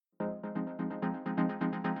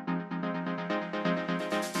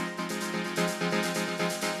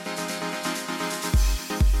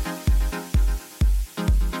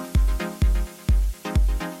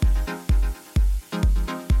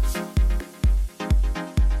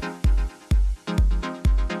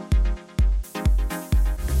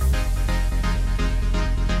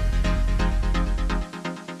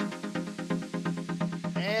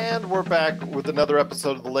we're back with another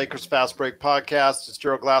episode of the Lakers Fast Break Podcast. It's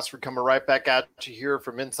Gerald Glassford coming right back at you here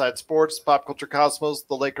from Inside Sports, Pop Culture Cosmos,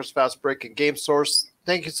 the Lakers Fast Break, and Game Source.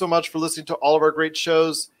 Thank you so much for listening to all of our great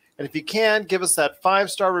shows. And if you can, give us that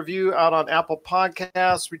 5-star review out on Apple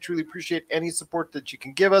Podcasts. We truly appreciate any support that you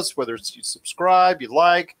can give us, whether it's you subscribe, you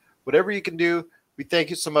like, whatever you can do. We thank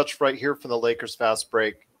you so much right here from the Lakers Fast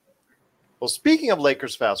Break. Well, speaking of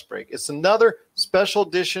Lakers Fast Break, it's another special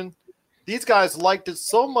edition. These guys liked it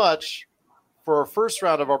so much for our first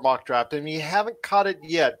round of our mock draft. And if you haven't caught it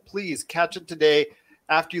yet, please catch it today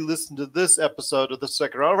after you listen to this episode of the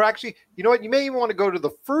second round. Or actually, you know what? You may even want to go to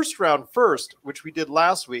the first round first, which we did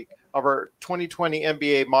last week of our 2020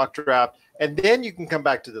 NBA mock draft. And then you can come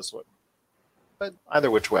back to this one. But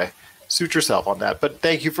either which way, suit yourself on that. But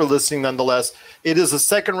thank you for listening nonetheless. It is the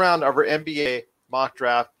second round of our NBA mock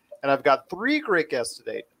draft. And I've got 3 great guests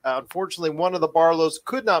today. Unfortunately, one of the Barlows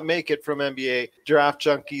could not make it from NBA Draft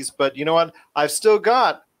Junkies. But you know what? I've still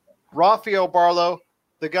got Rafael Barlow,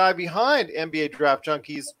 the guy behind NBA Draft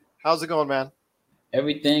Junkies. How's it going, man?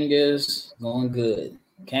 Everything is going good.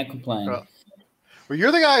 Can't complain. Well,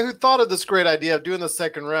 you're the guy who thought of this great idea of doing the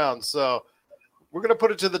second round. So we're going to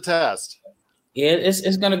put it to the test. Yeah,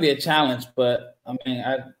 it's going to be a challenge. But, I mean,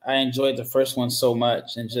 I enjoyed the first one so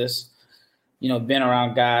much and just – been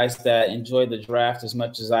around guys that enjoy the draft as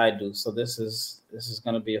much as I do. So this is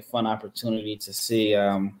going to be a fun opportunity to see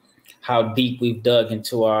how deep we've dug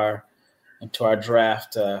into our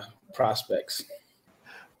draft prospects.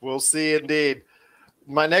 We'll see indeed.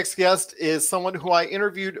 My next guest is someone who I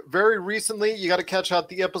interviewed very recently. You got to catch out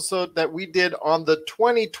the episode that we did on the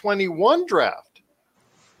 2021 draft.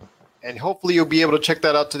 And hopefully you'll be able to check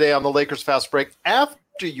that out today on the Lakers Fast Break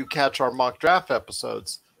after you catch our mock draft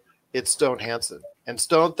episodes. It's Stone Hansen. And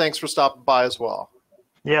Stone, thanks for stopping by as well.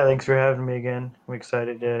 Yeah, thanks for having me again. I'm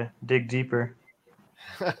excited to dig deeper.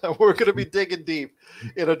 We're going to be digging deep.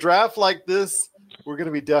 In a draft like this, we're going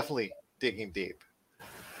to be definitely digging deep.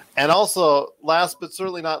 And also, last but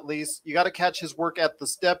certainly not least, you got to catch his work at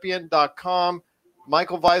thestepien.com.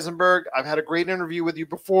 Michael Weisenberg, I've had a great interview with you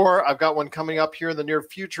before. I've got one coming up here in the near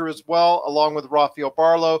future as well, along with Rafael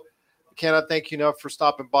Barlow. Cannot thank you enough for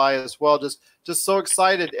stopping by as well. Just so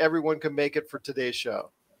excited everyone can make it for today's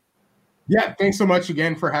show. Yeah, thanks so much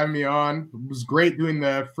again for having me on. It was great doing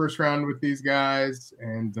the first round with these guys.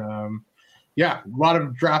 And, a lot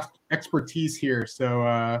of draft expertise here. So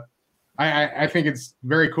I think it's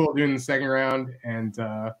very cool doing the second round. And,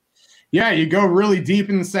 you go really deep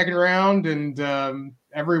in the second round. And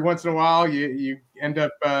every once in a while, you end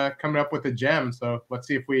up coming up with a gem. So let's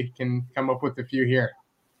see if we can come up with a few here.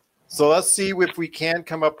 So let's see if we can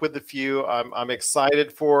come up with a few. I'm excited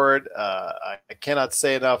for it. I cannot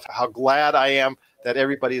say enough how glad I am that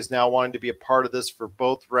everybody is now wanting to be a part of this for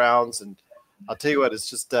both rounds. And I'll tell you what, it's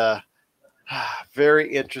just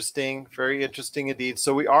very interesting indeed.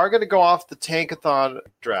 So we are going to go off the Tankathon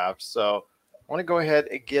draft. So I want to go ahead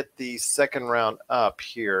and get the second round up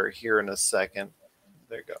here in a second.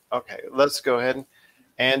 There you go. Okay, let's go ahead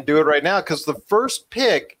and do it right now because the first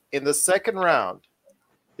pick in the second round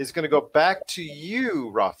is going to go back to you,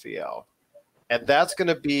 Rafael, and that's going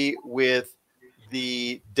to be with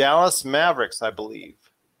the Dallas Mavericks, I believe,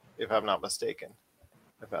 if I'm not mistaken.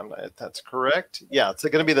 If that's correct. Yeah, it's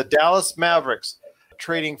going to be the Dallas Mavericks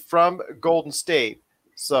trading from Golden State.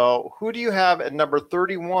 So who do you have at number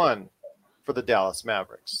 31 for the Dallas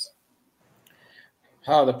Mavericks?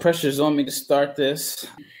 Oh, the pressure's on me to start this.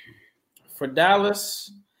 For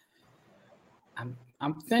Dallas,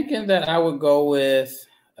 I'm thinking that I would go with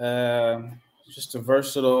just a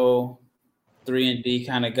versatile 3-and-D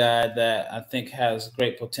kind of guy that I think has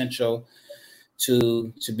great potential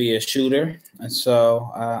to be a shooter. And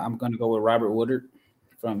so I'm going to go with Robert Woodard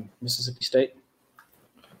from Mississippi State.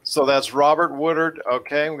 So that's Robert Woodard.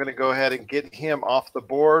 Okay, I'm going to go ahead and get him off the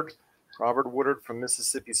board. Robert Woodard from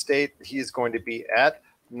Mississippi State. He is going to be at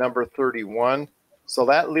number 31. So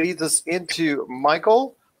that leads us into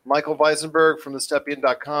Michael Weisenberg from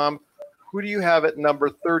thestepien.com. Who do you have at number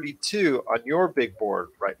 32 on your big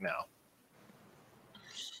board right now?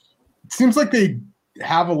 It seems like they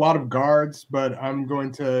have a lot of guards, but I'm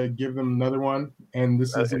going to give them another one. And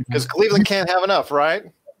this is because Cleveland can't have enough, right?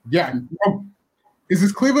 Yeah. Is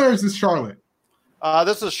this Cleveland or is this Charlotte?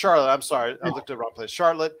 This is Charlotte. I'm sorry. I looked at the wrong place.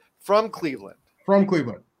 Charlotte from Cleveland. From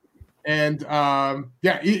Cleveland. And,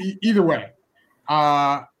 either way,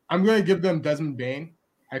 I'm going to give them Desmond Bane.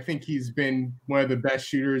 I think he's been one of the best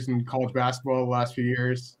shooters in college basketball the last few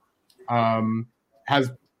years. Has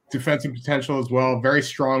defensive potential as well. Very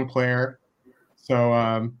strong player.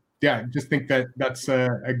 So, just think that's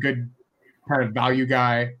a good kind of value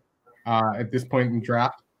guy at this point in the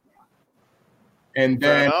draft. And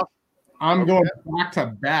Fair then enough. I'm Okay. going back to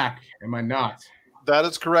back. Am I not? That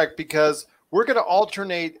is correct, because we're going to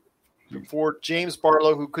alternate for James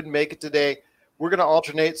Barlow, who couldn't make it today. We're going to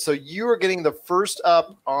alternate. So you are getting the first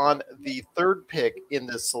up on the third pick in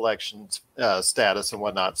this selection status and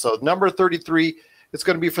whatnot. So number 33, it's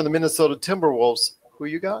going to be from the Minnesota Timberwolves. Who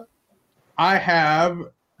you got? I have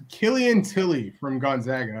Killian Tilly from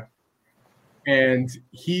Gonzaga, and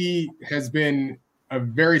he has been a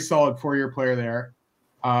very solid 4-year player there.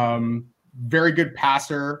 Very good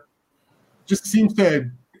passer, just seems to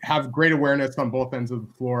have great awareness on both ends of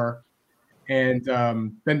the floor, and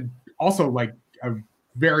then also like a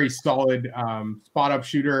very solid spot up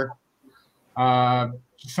shooter,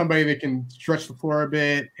 somebody that can stretch the floor a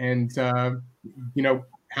bit and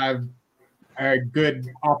have a good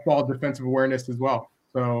off-ball defensive awareness as well.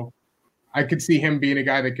 So I could see him being a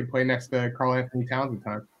guy that could play next to Karl Anthony Towns at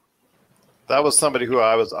times. That was somebody who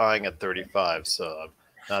I was eyeing at 35, so I'm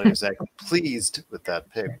not exactly pleased with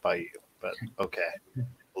that pick by you, but okay.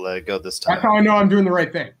 We'll let it go this time. That's how I know I'm doing the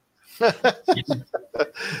right thing.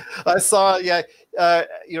 I saw,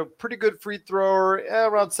 pretty good free thrower,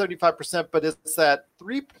 around 75%, but it's that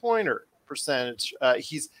three-pointer percentage.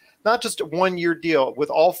 He's not just a one-year deal. With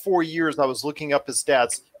all 4 years, I was looking up his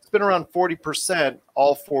stats. It's been around 40%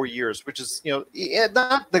 all 4 years, which is,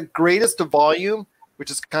 not the greatest of volume,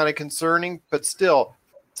 which is kind of concerning, but still,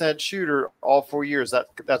 percent shooter all 4 years.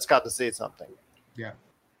 That's got to say something. Yeah,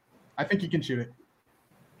 I think he can shoot it.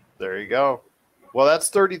 There you go. Well, that's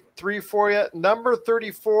 33 for you. Number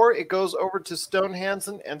 34, it goes over to Stone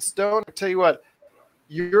Hansen. And Stone, I tell you what,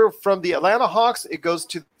 you're from the Atlanta Hawks. It goes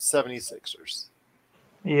to the 76ers.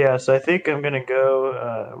 Yeah, so I think I'm going to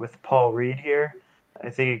go with Paul Reed here. I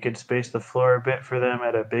think he could space the floor a bit for them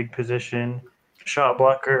at a big position. Shot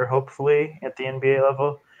blocker, hopefully, at the NBA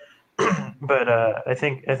level. But I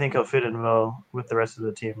think he'll fit in well with the rest of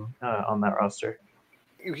the team on that roster.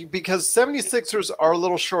 Because 76ers are a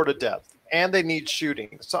little short of depth, and they need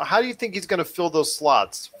shooting. So how do you think he's going to fill those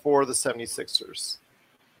slots for the 76ers?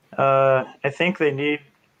 I think they need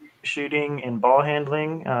shooting and ball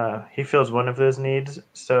handling. He fills one of those needs.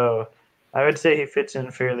 So I would say he fits in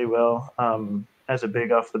fairly well as a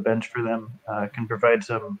big off the bench for them. Can provide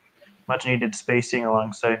some much-needed spacing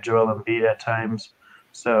alongside Joel Embiid at times.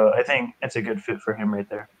 So I think it's a good fit for him right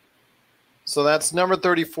there. So that's number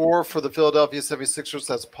 34 for the Philadelphia 76ers.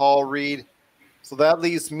 That's Paul Reed. So that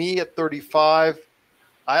leaves me at 35.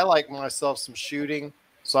 I like myself some shooting.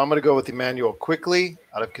 So I'm going to go with Emmanuel Quickley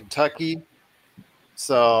out of Kentucky.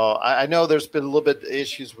 So I know there's been a little bit of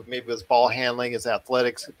issues with maybe his ball handling, his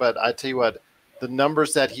athletics, but I tell you what, the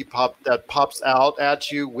numbers that pops out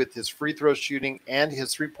at you with his free throw shooting and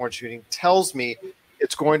his three-point shooting tells me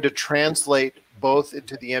it's going to translate both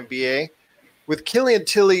into the NBA. With Killian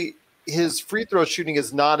Tilly, his free throw shooting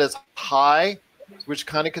is not as high, which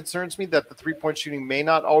kind of concerns me that the three-point shooting may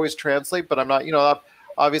not always translate, but I'm not,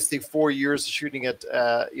 obviously 4 years shooting at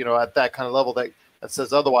that kind of level that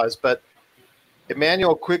says otherwise. But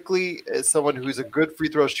Emmanuel Quickley is someone who's a good free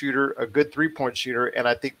throw shooter, a good three-point shooter, and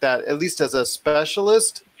I think that at least as a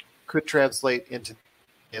specialist could translate into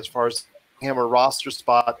as far as him a roster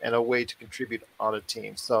spot and a way to contribute on a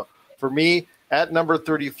team. So for me, at number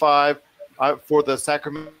 35, for the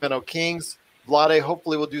Sacramento Kings, Vlade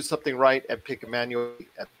hopefully will do something right and pick Emmanuel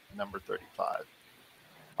at number 35.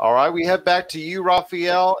 All right, we head back to you,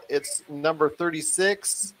 Raphael. It's number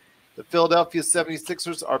 36. The Philadelphia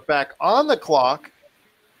 76ers are back on the clock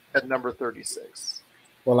at number 36.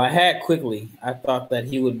 Well, I had Quickly. I thought that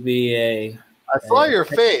he would be I saw your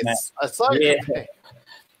face. I saw your face.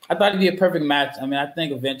 I thought it'd be a perfect match. I mean, I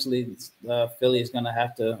think eventually Philly is going to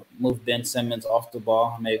have to move Ben Simmons off the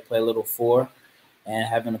ball, maybe play a little four, and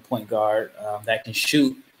having a point guard that can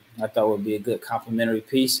shoot, I thought would be a good complementary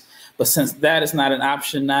piece. But since that is not an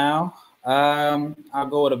option now, I'll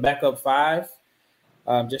go with a backup five,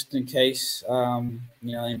 just in case,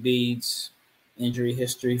 Embiid's injury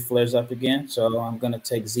history flares up again. So I'm going to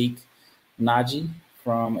take Zeke Naji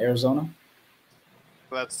from Arizona.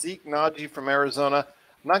 That's Zeke Naji from Arizona.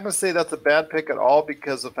 I'm not going to say that's a bad pick at all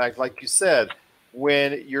because of the fact, like you said,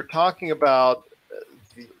 when you're talking about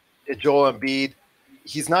Joel Embiid,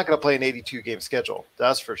 he's not going to play an 82-game schedule.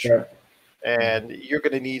 That's for sure. Yeah. And you're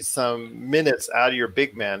going to need some minutes out of your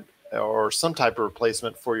big man or some type of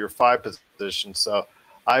replacement for your five position. So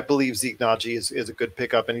I believe Zeke Naji is a good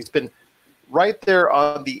pickup, and he's been right there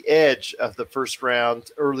on the edge of the first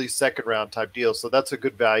round, early second round type deal. So that's a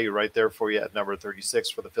good value right there for you at number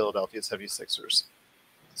 36 for the Philadelphia 76ers.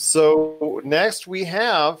 So next we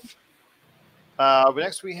have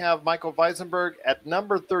Michael Weisenberg at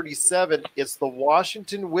number 37. It's the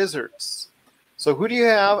Washington Wizards. So who do you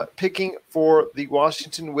have picking for the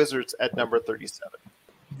Washington Wizards at number 37?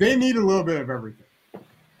 They need a little bit of everything,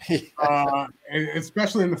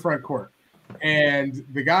 especially in the front court. And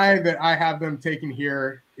the guy that I have them taking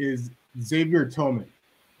here is Xavier Tillman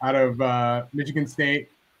out of Michigan State.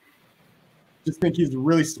 Just think he's a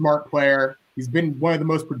really smart player. He's been one of the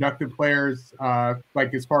most productive players,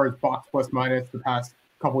 like as far as box plus minus the past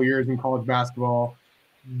couple years in college basketball.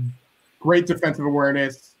 Great defensive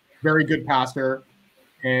awareness, very good passer.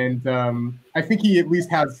 And I think he at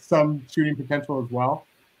least has some shooting potential as well.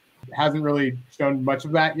 Hasn't really shown much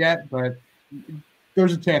of that yet, but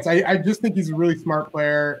there's a chance. I just think he's a really smart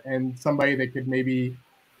player and somebody that could maybe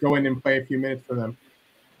go in and play a few minutes for them.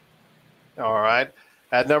 All right.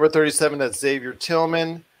 At number 37, that's Xavier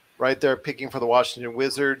Tillman, right there picking for the Washington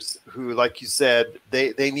Wizards, who, like you said,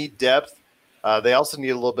 they need depth. They also need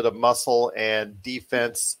a little bit of muscle and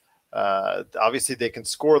defense. Obviously, they can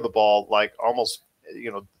score the ball like almost,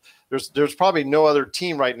 there's probably no other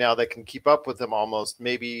team right now that can keep up with them almost.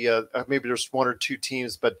 Maybe there's one or two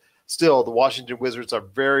teams, but still, the Washington Wizards are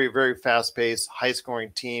very, very fast-paced,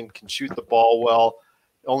 high-scoring team, can shoot the ball well.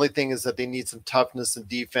 The only thing is that they need some toughness and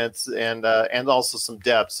defense and also some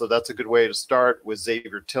depth. So that's a good way to start with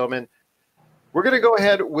Xavier Tillman. We're going to go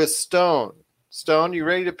ahead with Stone. Stone, you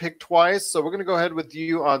ready to pick twice? So we're going to go ahead with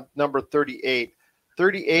you on number 38.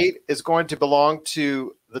 38 is going to belong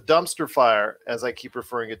to the dumpster fire, as I keep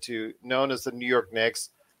referring it to, known as the New York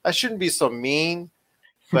Knicks. I shouldn't be so mean,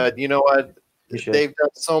 but you know what? They've done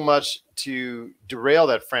so much to derail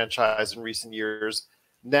that franchise in recent years.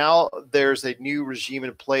 Now there's a new regime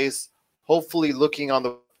in place. Hopefully looking on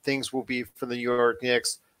the things will be for the New York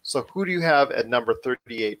Knicks. So who do you have at number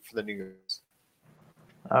 38 for the New York Knicks?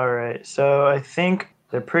 All right. So I think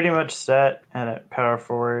they're pretty much set at power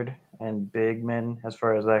forward and big men as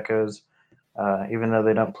far as that goes, even though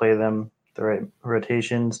they don't play them the right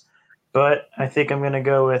rotations. But I think I'm going to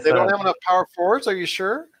go with – They don't have enough power forwards? Are you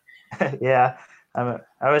sure? Yeah.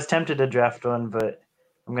 I was tempted to draft one, but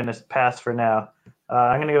I'm going to pass for now.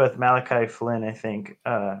 I'm going to go with Malachi Flynn, I think,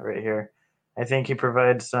 right here. I think he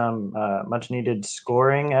provides some much-needed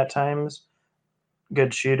scoring at times,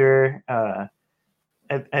 good shooter.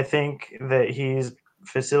 I think that he's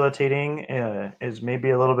facilitating is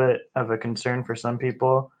maybe a little bit of a concern for some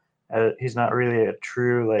people. He's not really a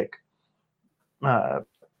true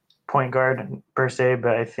point guard per se,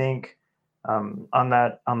 but I think on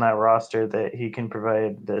that roster that he can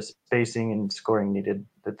provide the spacing and scoring needed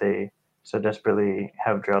that they so desperately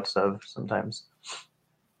have droughts of sometimes.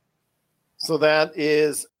 So that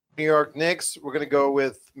is New York Knicks. We're going to go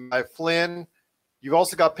with my Flynn. You've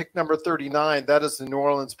also got pick number 39. That is the New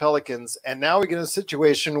Orleans Pelicans. And now we get in a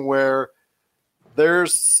situation where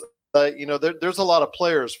there's there's a lot of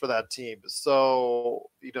players for that team.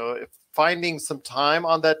 So, if finding some time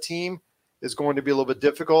on that team is going to be a little bit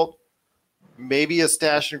difficult. Maybe a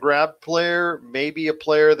stash and grab player, maybe a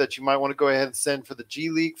player that you might want to go ahead and send for the G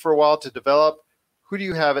League for a while to develop. Who do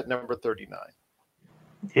you have at number 39?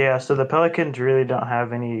 Yeah, so the Pelicans really don't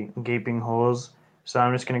have any gaping holes. So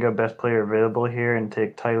I'm just going to go best player available here and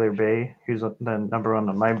take Tyler Bay, who's the number one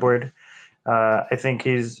on my board. I think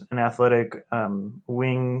he's an athletic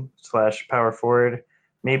wing / power forward,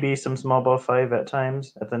 maybe some small ball five at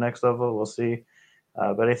times at the next level. We'll see.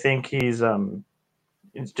 But I think he's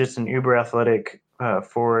it's just an uber athletic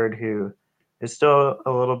forward who is still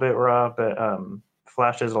a little bit raw, but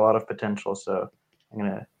flashes a lot of potential. So I'm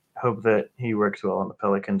going to hope that he works well on the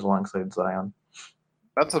Pelicans alongside Zion.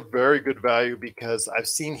 That's a very good value because I've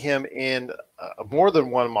seen him in more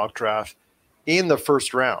than one mock draft in the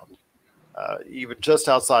first round, even just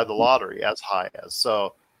outside the lottery, as high as.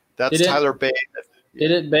 So that's Tyler Bay.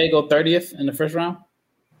 Didn't Bay go 30th in the first round?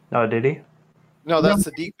 Oh, did he? No, that's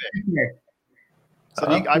Saddiq Bey.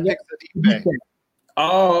 I picked Saddiq Bey.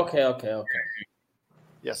 Oh, okay.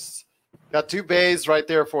 Yes. Got two Bays right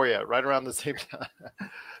there for you, right around the same time.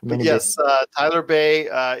 But yes, Tyler Bay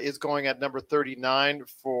is going at number 39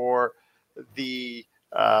 for the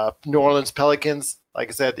New Orleans Pelicans. Like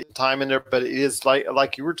I said, time in there, but it is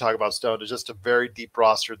like you were talking about, Stone. It's just a very deep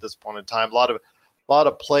roster at this point in time. A lot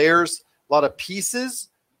of players, a lot of pieces.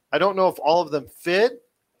 I don't know if all of them fit.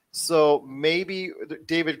 So maybe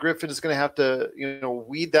David Griffin is going to have to,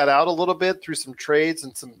 weed that out a little bit through some trades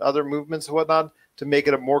and some other movements and whatnot to make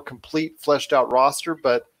it a more complete, fleshed out roster.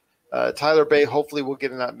 But Tyler Bay hopefully will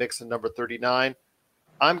get in that mix at number 39.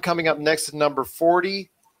 I'm coming up next at number 40,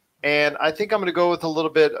 and I think I'm going to go with a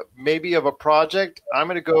little bit maybe of a project. I'm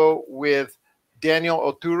going to go with Daniel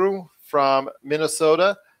Oturu from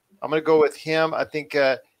Minnesota. I'm going to go with him. I think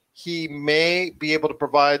he may be able to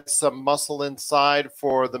provide some muscle inside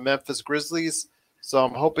for the Memphis Grizzlies. So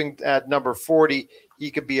I'm hoping at number 40,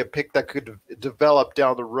 he could be a pick that could develop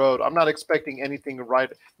down the road. I'm not expecting anything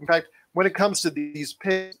right. In fact, when it comes to these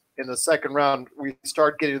picks in the second round, we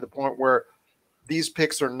start getting to the point where these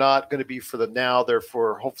picks are not going to be for the now. They're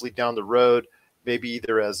for hopefully down the road, maybe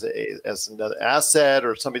either as another asset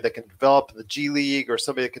or somebody that can develop in the G League or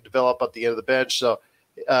somebody that can develop at the end of the bench. So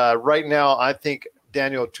right now, I think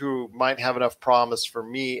Daniel Oturu might have enough promise for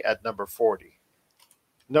me at number 40.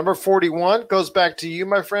 Number 41 goes back to you,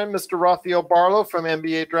 my friend, Mr. Rafael Barlow from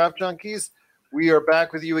NBA Draft Junkies. We are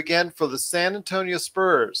back with you again for the San Antonio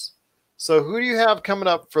Spurs. So who do you have coming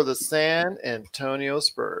up for the San Antonio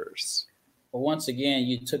Spurs? Well, once again,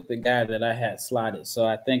 you took the guy that I had slotted. So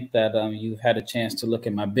I think that you've had a chance to look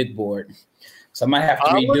at my big board. So I might have to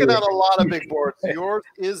redo it. I'm looking at a lot of big boards. Yours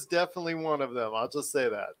is definitely one of them. I'll just say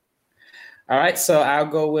that. All right, so I'll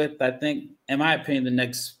go with, I think, in my opinion, the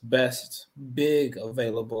next best big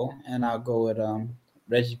available, and I'll go with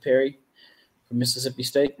Reggie Perry from Mississippi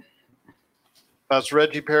State. That's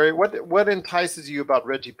Reggie Perry. What entices you about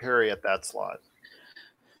Reggie Perry at that slot?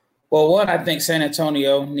 Well, one, I think San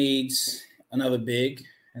Antonio needs another big,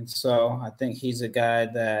 and so I think he's a guy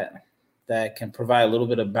that can provide a little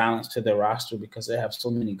bit of balance to their roster because they have so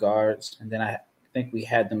many guards, and then I think we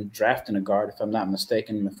had them drafting a guard, if I'm not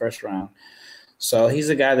mistaken, in the first round. So he's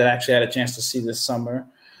a guy that I actually had a chance to see this summer,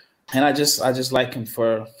 and I just like him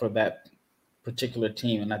for that particular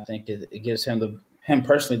team, and I think it gives him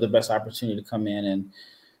personally the best opportunity to come in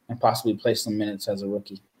and possibly play some minutes as a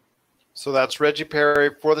rookie. So that's Reggie Perry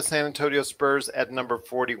for the San Antonio Spurs at number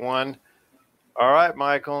 41. All right,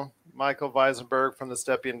 Michael Weisenberg from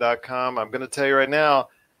thestepien.com. I'm going to tell you right now,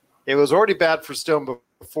 it was already bad for Stone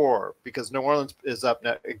before because New Orleans is up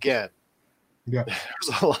now again. Yeah,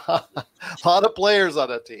 there's a lot of players on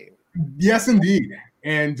that team. Yes, indeed.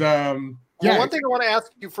 And one thing I want to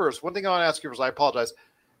ask you first. I apologize.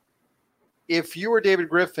 If you were David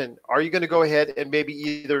Griffin, are you going to go ahead and maybe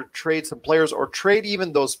either trade some players or trade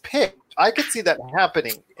even those picks? I could see that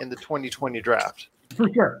happening in the 2020 draft. For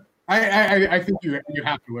sure. I think you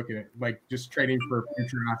have to look at it like just trading for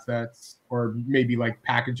future assets or maybe like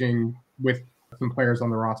packaging with some players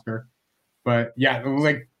on the roster. But yeah,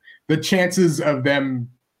 like the chances of them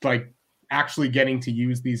like actually getting to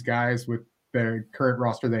use these guys with the current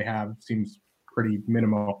roster they have seems pretty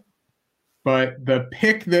minimal. But the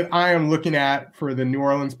pick that I am looking at for the New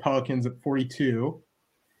Orleans Pelicans at 42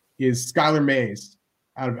 is Skylar Mays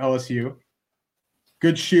out of LSU.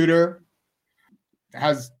 Good shooter,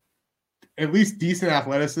 has at least decent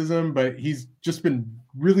athleticism, but he's just been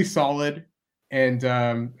really solid and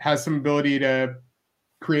has some ability to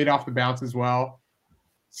create off the bounce as well.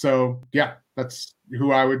 So, yeah, that's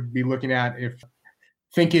who I would be looking at if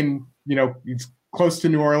thinking, he's close to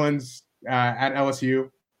New Orleans at LSU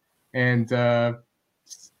and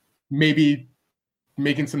maybe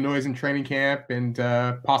making some noise in training camp and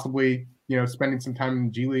possibly, spending some time in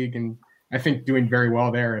the G League and I think doing very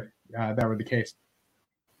well there if that were the case.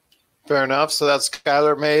 Fair enough. So that's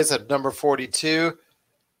Skylar Mays at number 42.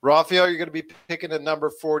 Rafael, you're going to be picking at number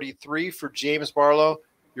 43 for James Barlow,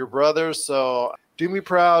 your brother. So do me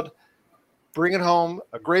proud. Bring it home.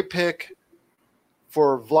 A great pick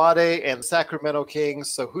for Vlade and Sacramento Kings.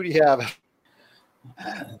 So who do you have?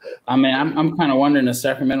 I mean, I'm kind of wondering if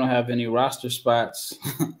Sacramento have any roster spots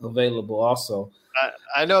available also.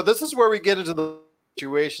 I know this is where we get into the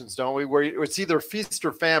situations, don't we? Where it's either feast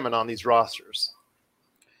or famine on these rosters.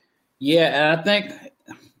 Yeah, and I think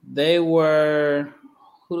they were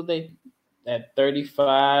 – who did they – at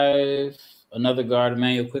 35, another guard,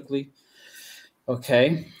 Emmanuel Quickley.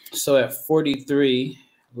 Okay, so at 43,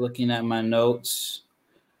 looking at my notes.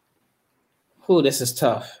 This is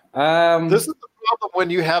tough. This is the problem when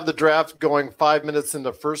you have the draft going 5 minutes in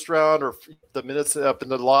the first round or the minutes up in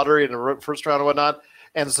the lottery in the first round and whatnot,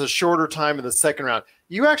 and it's a shorter time in the second round.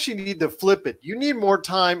 You actually need to flip it. You need more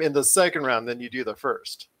time in the second round than you do the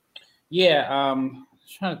first. Yeah,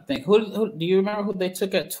 trying to think. Who do you remember who they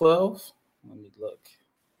took at 12? Let me look.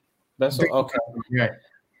 That's okay. Yeah,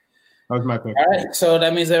 that was my pick. All right, so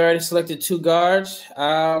that means they already selected two guards.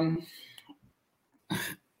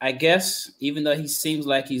 I guess even though he seems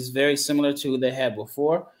like he's very similar to who they had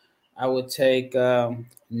before, I would take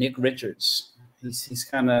Nick Richards. He's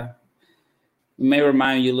kind of may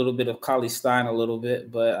remind you a little bit of Cauley Stein a little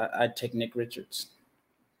bit, but I'd take Nick Richards.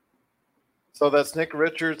 So that's Nick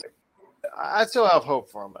Richards. I still have hope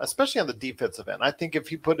for him, especially on the defensive end. I think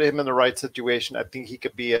if you put him in the right situation, I think he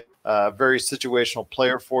could be a very situational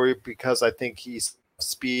player for you because I think he's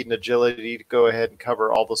speed and agility to go ahead and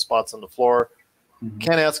cover all the spots on the floor.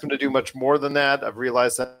 Can't ask him to do much more than that. I've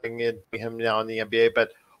realized that in him now in the NBA,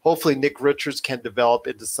 but hopefully Nick Richards can develop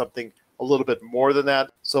into something a little bit more than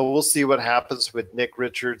that. So we'll see what happens with Nick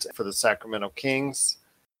Richards for the Sacramento Kings.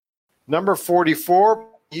 Number 44,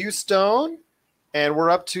 Houston, and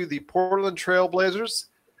we're up to the Portland Trail Blazers.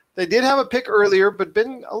 They did have a pick earlier, but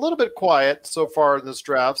been a little bit quiet so far in this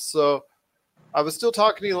draft. So I was still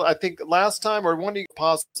talking to you, I think, last time, or one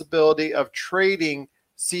possibility of trading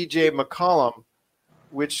CJ McCollum,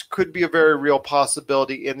 which could be a very real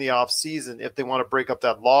possibility in the offseason if they want to break up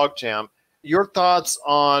that logjam. Your thoughts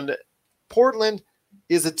on Portland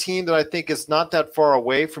is a team that I think is not that far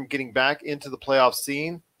away from getting back into the playoff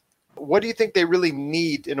scene. What do you think they really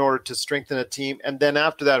need in order to strengthen a team? And then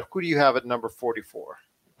after that, who do you have at number 44?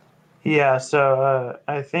 Yeah, so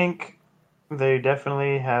I think they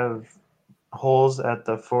definitely have holes at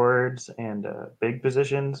the forwards and big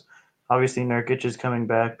positions. Obviously, Nurkic is coming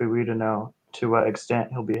back, but we don't know to what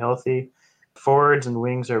extent he'll be healthy. Forwards and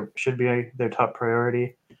wings should be their top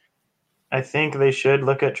priority. I think they should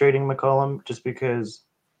look at trading McCollum just because,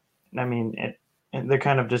 I mean, they're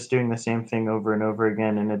kind of just doing the same thing over and over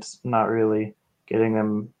again, and it's not really getting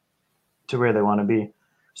them to where they want to be.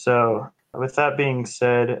 So with that being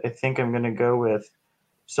said, I think I'm going to go with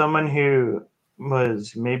someone who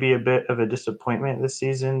was maybe a bit of a disappointment this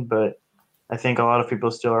season, but I think a lot of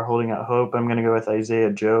people still are holding out hope. I'm going to go with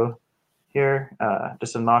Isaiah Joe here,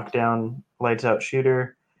 just a knockdown, lights-out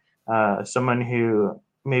shooter, someone who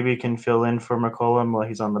maybe can fill in for McCollum while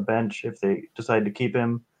he's on the bench if they decide to keep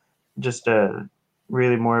him. Just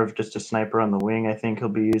really more of just a sniper on the wing. I think he'll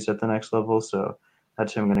be used at the next level, so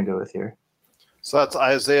that's who I'm going to go with here. So that's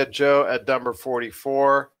Isaiah Joe at number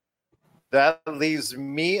 44. That leaves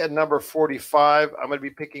me at number 45. I'm going to be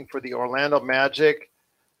picking for the Orlando Magic.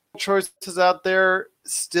 Choices out there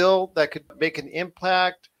still that could make an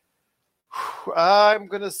impact. I'm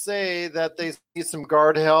going to say that they need some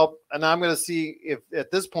guard help, and I'm going to see if at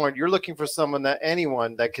this point you're looking for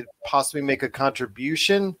anyone that could possibly make a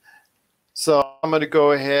contribution. So I'm going to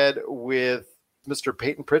go ahead with Mr.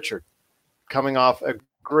 Peyton Pritchard, coming off a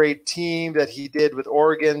great team that he did with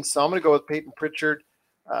Oregon. So I'm going to go with Peyton Pritchard.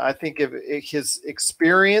 I think if his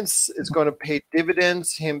experience is going to pay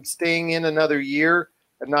dividends, him staying in another year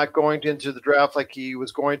and not going into the draft like he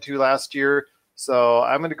was going to last year. So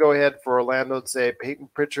I'm going to go ahead for Orlando and say Peyton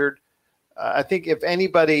Pritchard. I think if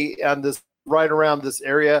anybody on this right around this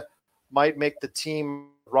area might make the team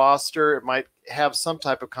roster, it might have some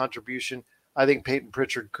type of contribution, I think Peyton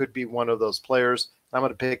Pritchard could be one of those players. I'm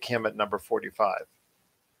going to pick him at number 45.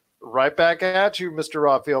 Right back at you, Mr.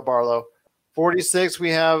 Rafael Barlow. 46, we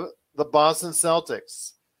have the Boston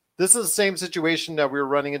Celtics. This is the same situation that we were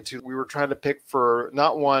running into. We were trying to pick for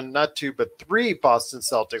not one, not two, but 3 Boston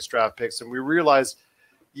Celtics draft picks. And we realized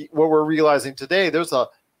what we're realizing today, there's a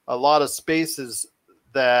lot of spaces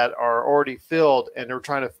that are already filled, and they're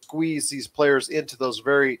trying to squeeze these players into those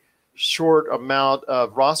very short amount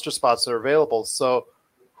of roster spots that are available. So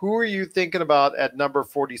who are you thinking about at number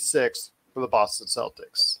 46 for the Boston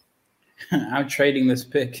Celtics? I'm trading this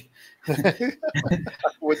pick.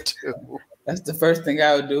 Would too. That's the first thing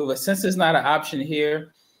I would do. But since it's not an option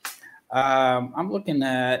here, I'm looking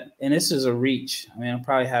at, and this is a reach. I mean, I'll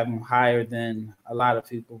probably have him higher than a lot of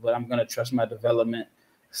people, but I'm going to trust my development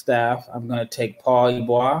staff. I'm going to take Paul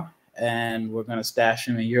Yeboah, and we're going to stash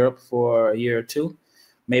him in Europe for a year or two,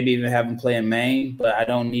 maybe even have him play in Maine, but I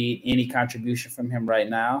don't need any contribution from him right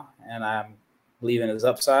now, and I believe in his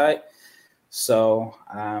upside. So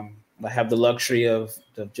I have the luxury of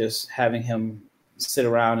just having him sit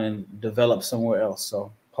around and develop somewhere else.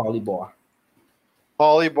 So Paul Yeboah.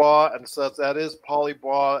 Paul Yeboah, and so that is Paul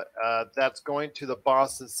Yeboah. That's going to the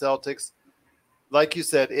Boston Celtics. Like you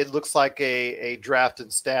said, it looks like a draft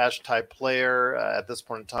and stash type player at this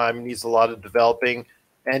point in time. He needs a lot of developing,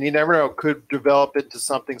 and you never know, could develop into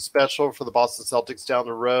something special for the Boston Celtics down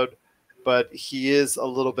the road. But he is a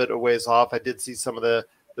little bit a ways off. I did see some of the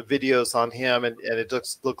videos on him, and it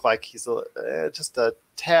does look like he's just a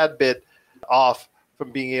tad bit off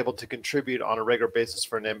from being able to contribute on a regular basis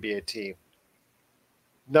for an NBA team.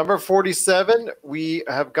 Number 47, we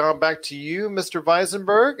have gone back to you, Mr.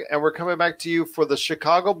 Weisenberg, and we're coming back to you for the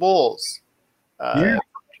Chicago Bulls.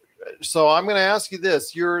 So I'm going to ask you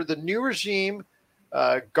this. You're the new regime.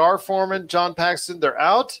 Gar Forman, John Paxson, they're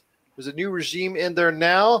out. There's a new regime in there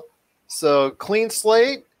now. So clean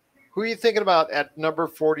slate. Who are you thinking about at number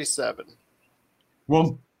 47?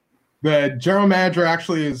 Well, the general manager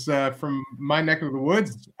actually is from my neck of the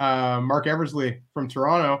woods, Mark Eversley from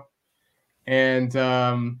Toronto. And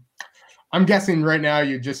I'm guessing right now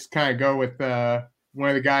you just kind of go with one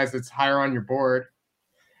of the guys that's higher on your board.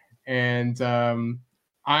 And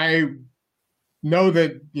I know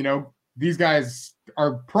that, these guys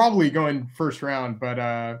are probably going first round, but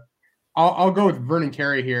I'll go with Vernon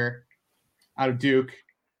Carey here out of Duke.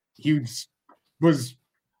 He was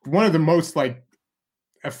one of the most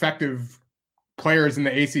effective players in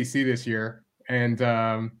the ACC this year,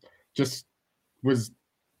 and just was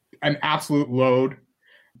an absolute load.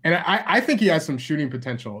 And I think he has some shooting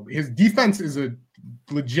potential. His defense is a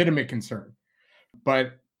legitimate concern,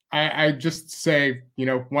 but I just say,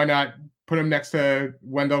 why not put him next to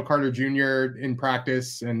Wendell Carter Jr. in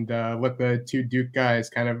practice and let the two Duke guys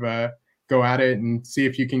kind of go at it and see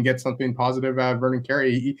if you can get something positive out of Vernon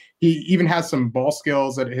Carey. He even has some ball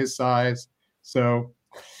skills at his size. So,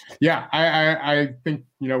 yeah, I think,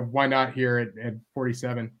 why not here at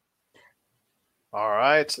 47? All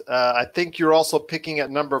right. I think you're also picking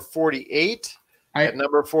at number 48. At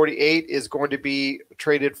number 48 is going to be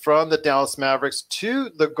traded from the Dallas Mavericks to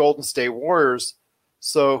the Golden State Warriors.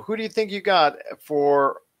 So who do you think you got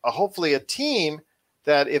for hopefully a team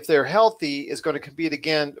that, if they're healthy, is going to compete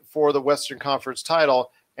again for the Western Conference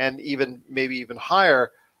title and maybe even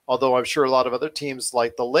higher, although I'm sure a lot of other teams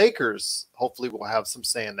like the Lakers hopefully will have some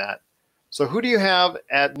say in that. So who do you have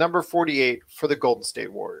at number 48 for the Golden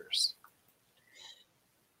State Warriors?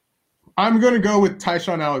 I'm going to go with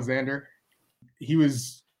Tyshawn Alexander. He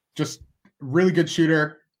was just a really good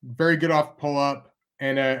shooter, very good off pull-up,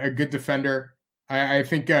 and a good defender. I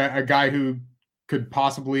think a guy who could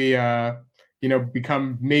possibly,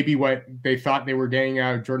 become maybe what they thought they were getting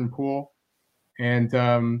out of Jordan Poole,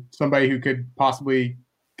 and somebody who could possibly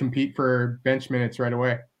compete for bench minutes right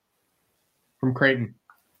away from Creighton.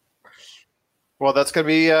 Well, that's going to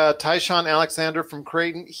be Tyshawn Alexander from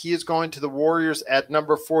Creighton. He is going to the Warriors at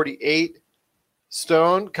number 48.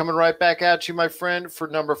 Stone, coming right back at you, my friend, for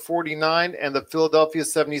number 49, and the Philadelphia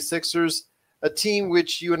 76ers, a team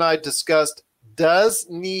which you and I discussed does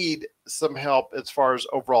need some help as far as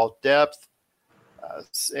overall depth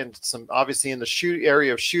and some obviously in the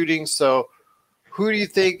area of shooting. So who do you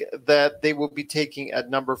think that they will be taking at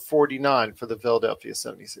number 49 for the Philadelphia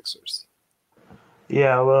 76ers?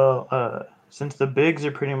 Yeah, well, since the bigs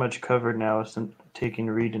are pretty much covered now, since taking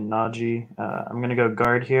Reed and Najee, I'm going to go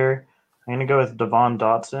guard here. I'm going to go with Devon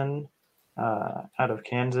Dotson out of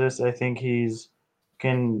Kansas. I think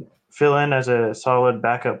can fill in as a solid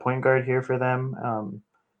backup point guard here for them.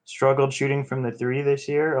 Struggled shooting from the three this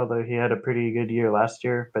year, although he had a pretty good year last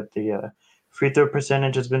year. But the free throw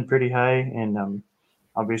percentage has been pretty high, and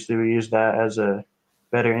obviously we use that as a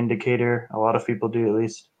better indicator. A lot of people do, at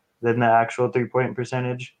least, than the actual three-point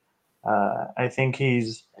percentage. I think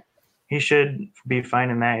he should be fine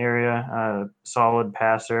in that area. Solid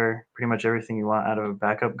passer, pretty much everything you want out of a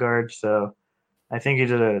backup guard. So I think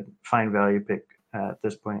he's a fine value pick at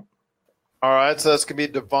this point. All right, so that's going to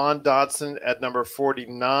be Devon Dotson at number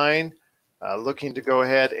 49, looking to go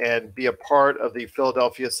ahead and be a part of the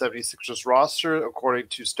Philadelphia 76ers roster, according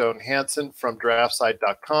to Stone Hansen from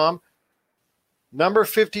draftsite.com. Number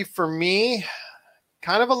 50 for me,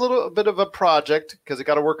 kind of a little bit of a project because I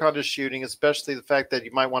got to work on his shooting, especially the fact that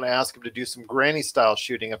you might want to ask him to do some granny-style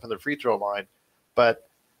shooting up in the free throw line. But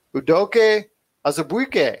Udoka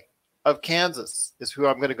Azubuike of Kansas is who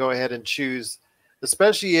I'm going to go ahead and choose,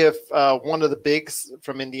 especially if one of the bigs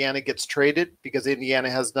from Indiana gets traded, because Indiana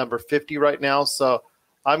has number 50 right now. So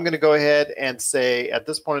I'm going to go ahead and say at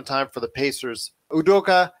this point in time for the Pacers,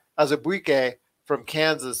 Udoka Azubuike from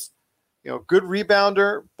Kansas, good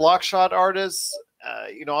rebounder, block shot artist,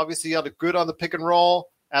 obviously good on the pick and roll,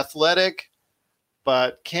 athletic,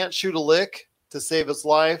 but can't shoot a lick to save his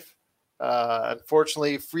life.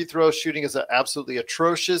 Unfortunately, free throw shooting is absolutely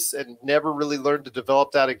atrocious and never really learned to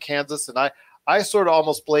develop that in Kansas. And I sort of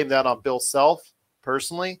almost blame that on Bill Self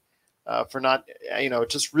personally for not,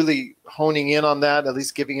 just really honing in on that, at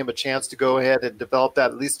least giving him a chance to go ahead and develop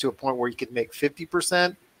that at least to a point where he could make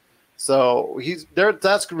 50%. So he's there.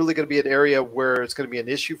 That's really going to be an area where it's going to be an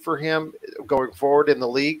issue for him going forward in the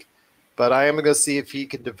league. But I am going to see if he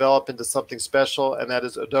can develop into something special, and that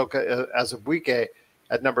is Udoka Azubuike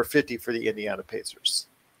at number 50 for the Indiana Pacers.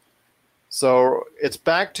 So it's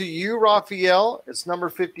back to you, Raphael. It's number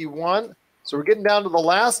 51. So we're getting down to the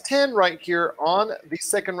last 10 right here on the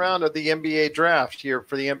second round of the NBA draft here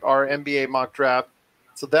for our NBA mock draft.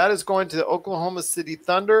 So that is going to the Oklahoma City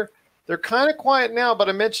Thunder. They're kind of quiet now, but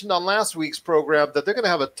I mentioned on last week's program that they're going to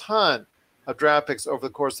have a ton of draft picks over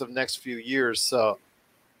the course of the next few years. So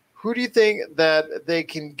who do you think that they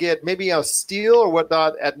can get, maybe a steal or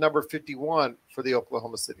whatnot, at number 51 for the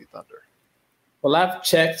Oklahoma City Thunder? Well, I've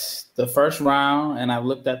checked the first round and I've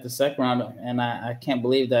looked at the second round, and I can't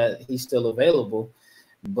believe that he's still available.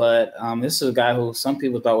 But this is a guy who some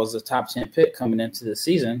people thought was a top 10 pick coming into the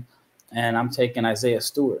season, and I'm taking Isaiah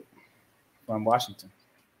Stewart from Washington.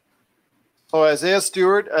 So Isaiah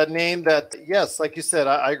Stewart, a name that, yes, like you said,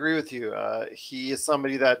 I agree with you. He is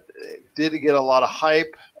somebody that did get a lot of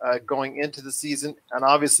hype going into the season, and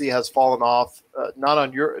obviously has fallen off. Not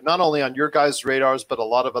only on your guys' radars, but a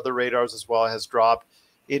lot of other radars as well. Has dropped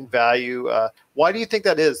in value. Why do you think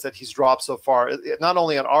that is? That he's dropped so far, not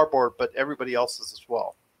only on our board but everybody else's as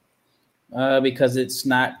well? Because it's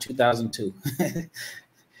not 2002.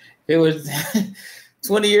 It was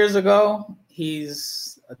 20 years ago.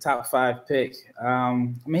 He's a top 5 pick. I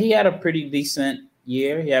mean, he had a pretty decent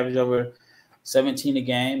year. He averaged over 17 a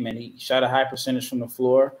game, and he shot a high percentage from the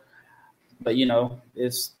floor. But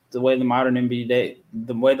it's the way the modern NBA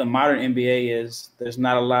is. There's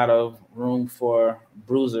not a lot of room for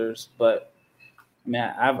bruisers. But I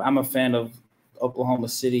mean, I'm a fan of Oklahoma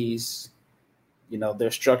City's,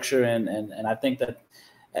 their structure, and I think that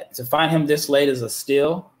to find him this late is a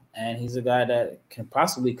steal. And he's a guy that can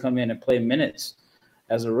possibly come in and play minutes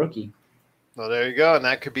as a rookie. Well, there you go. And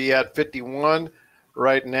that could be at 51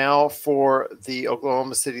 right now for the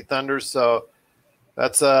Oklahoma City Thunder. So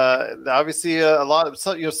that's obviously a lot of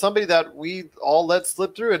somebody that we all let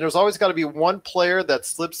slip through. And there's always got to be one player that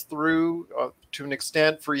slips through to an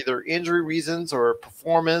extent for either injury reasons or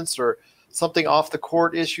performance or something off the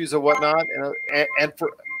court issues or whatnot.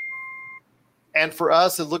 And for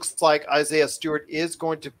us, it looks like Isaiah Stewart is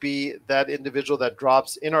going to be that individual that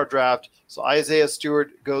drops in our draft. So Isaiah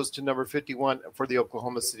Stewart goes to number 51 for the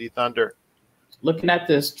Oklahoma City Thunder. Looking at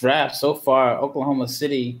this draft so far, Oklahoma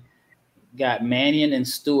City got Mannion and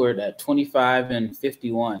Stewart at 25 and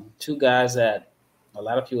 51. 2 guys that a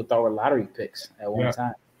lot of people thought were lottery picks at one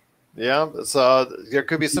time. Yeah, so there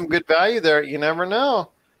could be some good value there. You never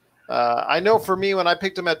know. I know for me, when I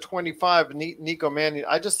picked him at 25, Nico Mannion,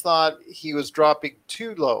 I just thought he was dropping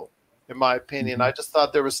too low, in my opinion. I just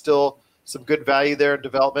thought there was still some good value there in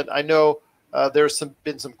development. I know there's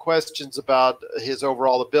been some questions about his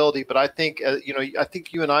overall ability, but I think I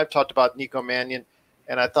think you and I have talked about Nico Mannion,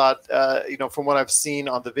 and I thought from what I've seen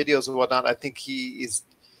on the videos and whatnot, I think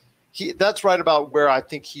that's right about where I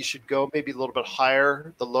think he should go. Maybe a little bit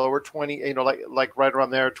higher, the lower 20, like right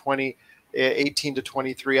around there, 18 to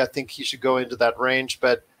 23. I think he should go into that range.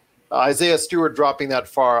 But Isaiah Stewart dropping that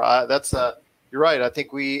far, you're right. I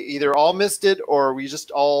think we either all missed it or we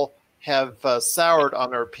just all have soured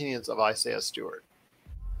on our opinions of Isaiah Stewart.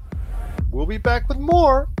 We'll be back with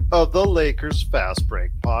more of the Lakers Fast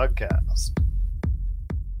Break podcast.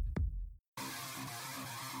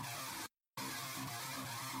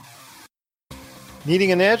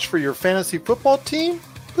 Needing an edge for your fantasy football team?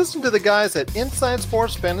 Listen to the guys at Inside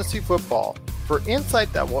Sports Fantasy Football for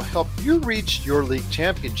insight that will help you reach your league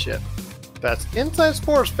championship. That's Inside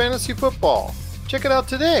Sports Fantasy Football. Check it out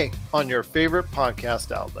today on your favorite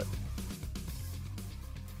podcast outlet.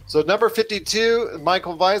 So number 52,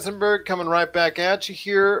 Michael Weisenberg coming right back at you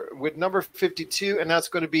here with number 52, and that's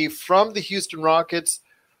going to be from the Houston Rockets,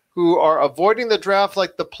 who are avoiding the draft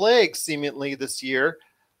like the plague seemingly this year.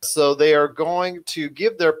 So they are going to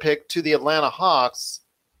give their pick to the Atlanta Hawks.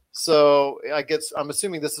 So I'm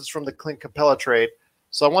assuming this is from the Clint Capella trade.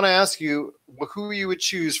 So I want to ask you who you would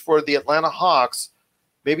choose for the Atlanta Hawks,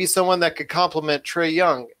 maybe someone that could complement Trae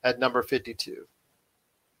Young at number 52.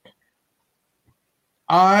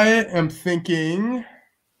 I am thinking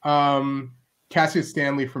Cassius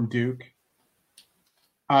Stanley from Duke,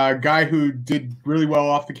 a guy who did really well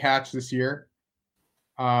off the catch this year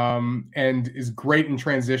and is great in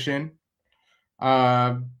transition.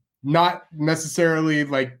 Not necessarily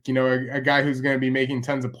like, a guy who's going to be making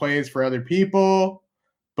tons of plays for other people,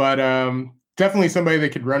 but definitely somebody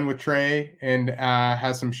that could run with Trae and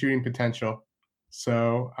has some shooting potential.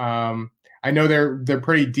 So I know they're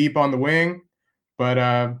pretty deep on the wing,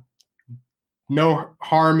 but no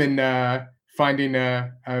harm in finding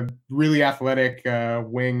a really athletic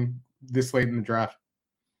wing this late in the draft.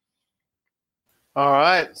 All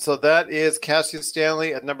right, so that is Cassius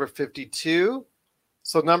Stanley at number 52.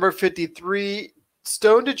 So number 53,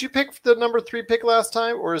 Stone, did you pick the number 3 pick last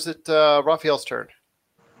time, or is it Raphael's turn?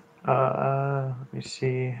 Let me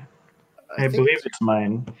see. I believe it's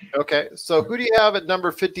mine. Okay, so who do you have at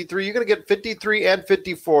number 53? You're going to get 53 and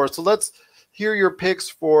 54. So let's hear your picks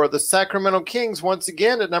for the Sacramento Kings once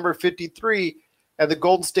again at number 53 and the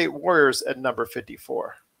Golden State Warriors at number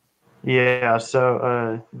 54. Yeah,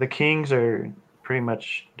 so the Kings are pretty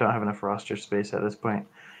much don't have enough roster space at this point.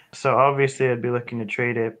 So obviously I'd be looking to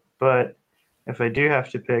trade it, but if I do have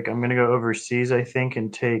to pick, I'm going to go overseas, I think,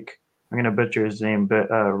 and take, I'm going to butcher his name, but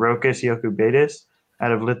Rokas Jokubaitis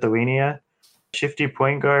out of Lithuania. shifty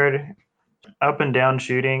point guard, up and down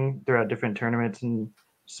shooting throughout different tournaments and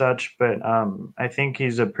such. But I think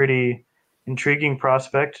he's a pretty intriguing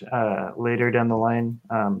prospect later down the line.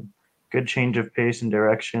 Good change of pace and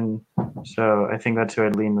direction. So I think that's who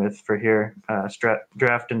I'd lean with for here.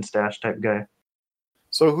 Draft and stash type guy.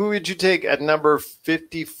 So who would you take at number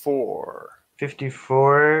 54?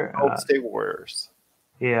 54. Golden State Warriors.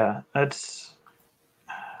 Yeah,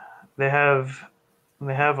 they have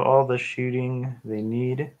all the shooting they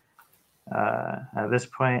need at this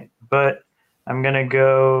point. But I'm gonna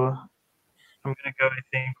go. I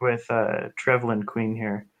think with Trevelin Queen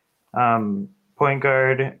here. Point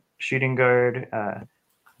guard, shooting guard,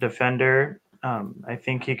 defender. I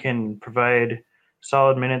think he can provide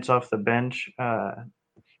solid minutes off the bench.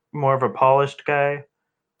 More of a polished guy,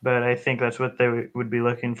 but I think that's what they would be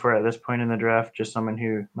looking for at this point in the draft. Just someone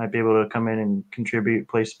who might be able to come in and contribute,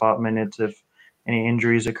 play spot minutes if any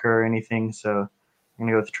injuries occur or anything. So I'm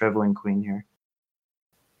gonna go with Trevelin Queen here.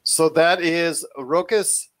 So that is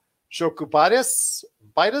Rokas Jokubaitis,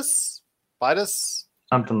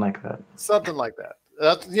 Something like that. Something like that.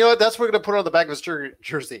 That's what we're going to put on the back of his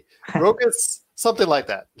jersey. Rokas, something like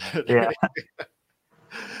that. Yeah.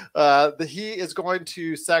 He is going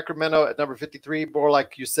to Sacramento at number 53, more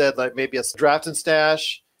like you said, like maybe a draft and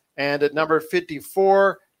stash. And at number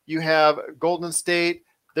 54, you have Golden State.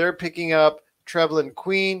 They're picking up Trevelin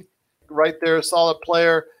Queen right there, a solid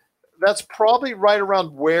player. That's probably right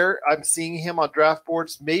around where I'm seeing him on draft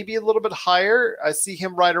boards, maybe a little bit higher. I see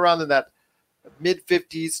him right around in that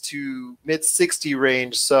mid-50s to mid-60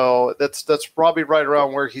 range. So that's probably right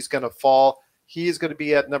around where he's going to fall. He is going to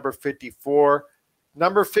be at number 54.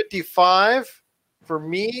 Number 55, for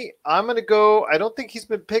me, I'm going to go, I don't think he's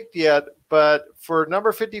been picked yet, but for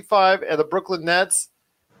number 55 and the Brooklyn Nets,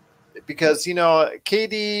 because,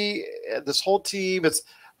 KD, this whole team,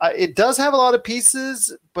 it does have a lot of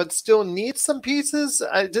pieces, but still needs some pieces.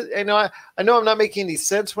 I know I'm not making any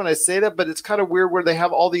sense when I say that, but it's kind of weird where they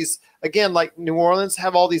have all these, again, like New Orleans,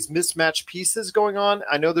 have all these mismatched pieces going on.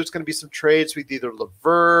 I know there's going to be some trades with either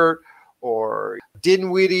LeVert or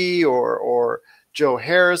Dinwiddie or Joe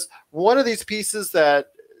Harris. One of these pieces that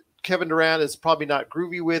Kevin Durant is probably not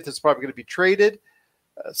groovy with is probably going to be traded.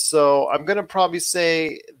 So I'm going to probably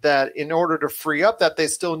say that in order to free up that, they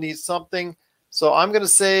still need something. So I'm going to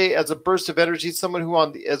say, as a burst of energy, someone who,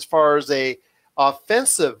 as far as a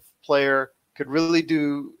offensive player, could really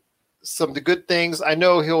do some of the good things. I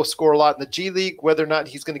know he'll score a lot in the G League. Whether or not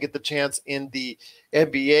he's going to get the chance in the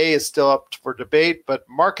NBA is still up for debate. But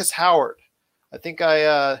Marcus Howard, I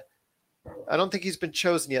don't think he's been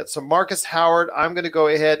chosen yet. So Marcus Howard, I'm going to go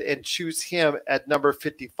ahead and choose him at number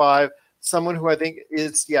 55. Someone who I think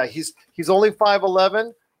is, he's only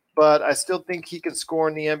 5'11", but I still think he can score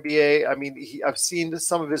in the NBA. I mean, I've seen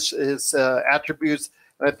some of his attributes,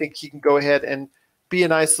 and I think he can go ahead and be a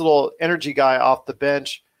nice little energy guy off the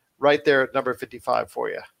bench right there at number 55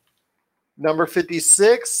 for you. Number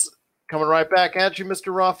 56, coming right back at you,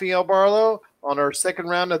 Mr. Rafael Barlow, on our second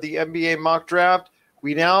round of the NBA mock draft.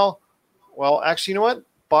 We now, actually, you know what?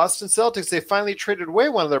 Boston Celtics, they finally traded away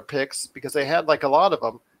one of their picks because they had a lot of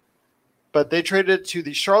them, but they traded it to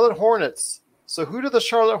the Charlotte Hornets. So who do the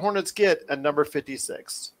Charlotte Hornets get at number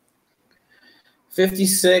 56?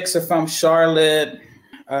 56, if I'm Charlotte,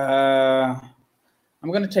 I'm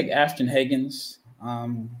going to take Ashton Higgins. I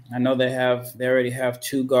know they already have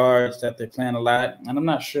two guards that they're playing a lot, and I'm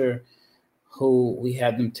not sure who we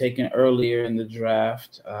had them taken earlier in the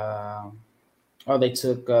draft. They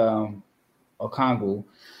took Okongwu.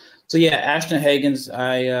 So yeah, Ashton Higgins,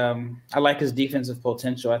 I like his defensive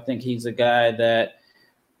potential. I think he's a guy that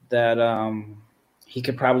he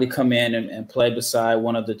could probably come in and play beside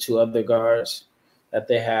one of the two other guards that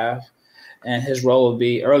they have. And his role will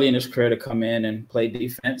be early in his career to come in and play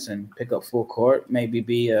defense and pick up full court, maybe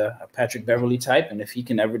be a Patrick Beverley type. And if he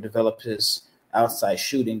can ever develop his outside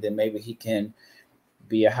shooting, then maybe he can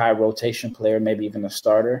be a high rotation player, maybe even a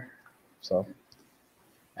starter. So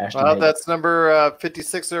Ashton Higgins. That's number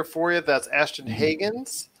 56 there for you. That's Ashton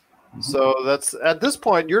Higgins. Mm-hmm. So that's, at this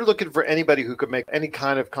point, you're looking for anybody who could make any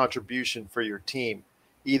kind of contribution for your team,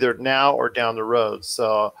 either now or down the road.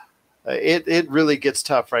 So it really gets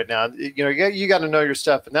tough right now. You got to know your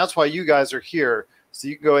stuff, and that's why you guys are here. So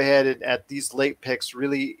you can go ahead and, at these late picks,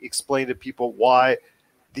 really explain to people why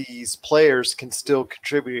these players can still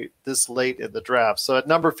contribute this late in the draft. So at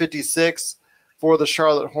number 56 for the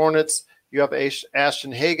Charlotte Hornets, you have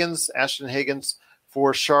Ashton Higgins. Ashton Higgins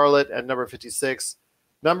for Charlotte at number 56.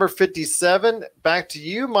 Number 57, back to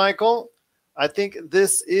you, Michael. I think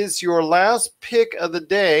this is your last pick of the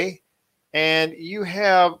day, And you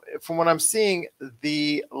have, from what I'm seeing,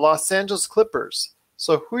 the Los Angeles Clippers.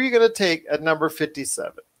 So who are you going to take at number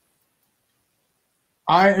 57?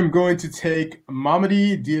 I am going to take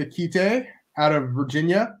Mamadi Diakite out of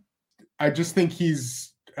Virginia. I just think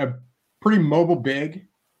he's a pretty mobile big,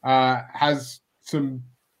 has some,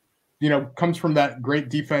 comes from that great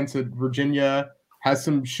defense at Virginia, has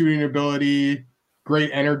some shooting ability, great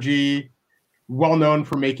energy, well known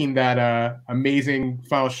for making that amazing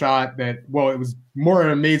final shot it was more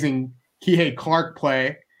an amazing Kihei Clark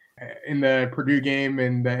play in the Purdue game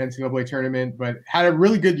in the NCAA tournament, but had a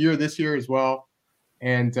really good year this year as well.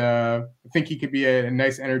 And I think he could be a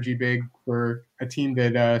nice energy big for a team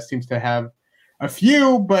that seems to have a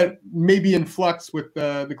few, but maybe in flux with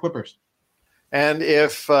the Clippers. And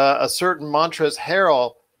if a certain Montrezl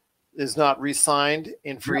Harrell is not re-signed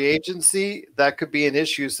in free agency, that could be an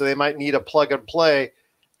issue. So they might need a plug and play.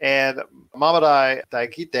 And Mamadi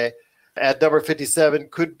Diakite at number 57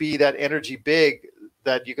 could be that energy big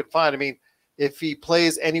that you could find. I mean, if he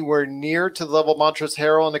plays anywhere near to the level of Montrezl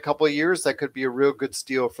Harrell in a couple of years, that could be a real good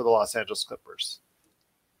steal for the Los Angeles Clippers.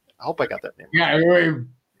 I hope I got that name. Yeah,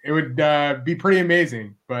 it would be pretty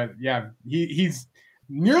amazing. But yeah, he's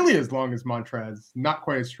nearly as long as Montrez, not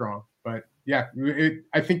quite as strong. But yeah,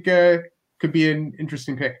 I think could be an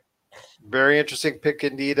interesting pick. Very interesting pick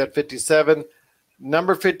indeed at 57.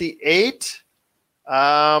 Number 58,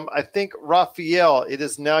 I think Raphael, it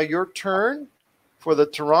is now your turn for the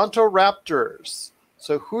Toronto Raptors.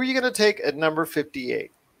 So who are you going to take at number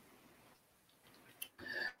 58?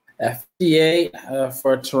 At 58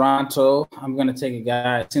 for Toronto, I'm going to take a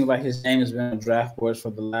guy. It seems like his name has been on draft boards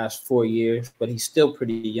for the last 4 years, but he's still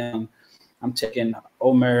pretty young. I'm taking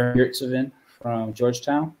Omer Yurtseven from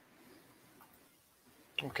Georgetown.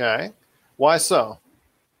 Okay. Why so?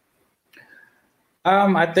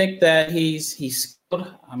 I think that he's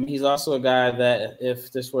skilled. I mean, he's also a guy that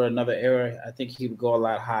if this were another era, I think he would go a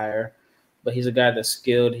lot higher. But he's a guy that's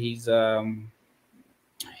skilled. He's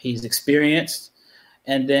experienced.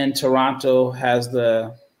 And then Toronto has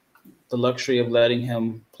the luxury of letting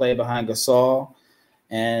him play behind Gasol,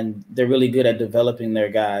 and they're really good at developing their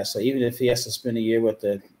guys. So even if he has to spend a year with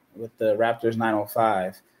the Raptors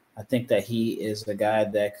 905, I think that he is the guy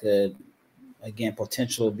that could, again,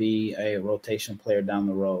 potentially be a rotation player down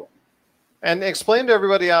the road. And explain to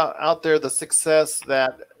everybody out there the success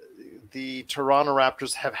that the Toronto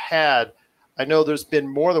Raptors have had. I know there's been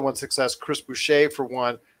more than one success, Chris Boucher for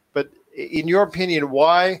one, but in your opinion,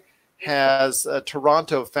 why has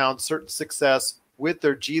Toronto found certain success with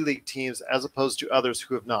their G League teams as opposed to others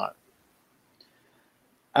who have not?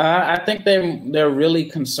 I think they're really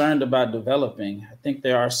concerned about developing. I think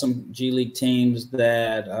there are some G League teams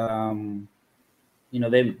that,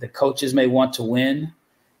 the coaches may want to win.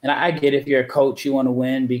 And I get if you're a coach, you want to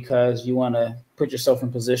win because you want to put yourself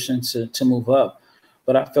in position to move up.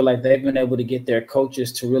 But I feel like they've been able to get their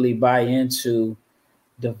coaches to really buy into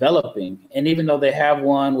developing. And even though they have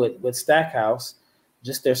one with Stackhouse,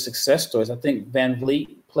 just their success stories. I think Van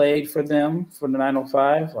Vliet played for them for the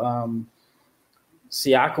 905.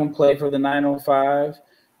 Siakam played for the 905.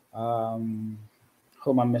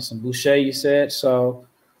 Who am I missing? Boucher, you said. So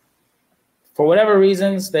for whatever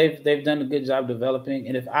reasons, they've done a good job developing.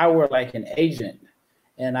 And if I were like an agent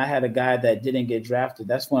and I had a guy that didn't get drafted,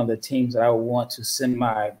 that's one of the teams that I would want to send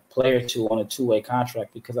my player to on a two-way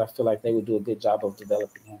contract because I feel like they would do a good job of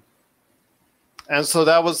developing him. And so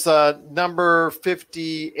that was number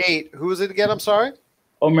 58. Who was it again? I'm sorry?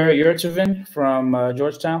 Omer Yurtseven from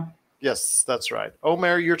Georgetown. Yes, that's right.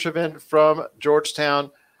 Omer Yurtseven from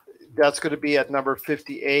Georgetown. That's going to be at number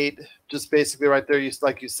 58. Just basically right there,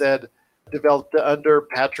 like you said, developed under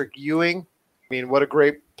Patrick Ewing. I mean, what a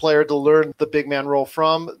great player to learn the big man role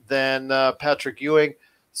from than Patrick Ewing.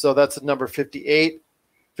 So that's at number 58.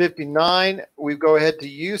 59, we go ahead to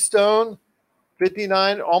you, Stone.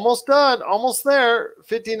 59, almost done, almost there.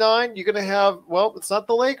 59, you're going to have, well, it's not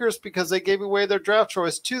the Lakers because they gave away their draft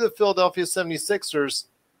choice to the Philadelphia 76ers.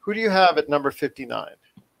 Who do you have at number 59?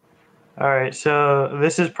 All right, so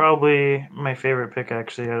this is probably my favorite pick,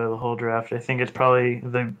 actually, out of the whole draft. I think it's probably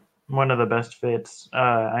one of the best fits.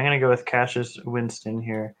 I'm going to go with Cassius Winston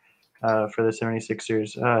here for the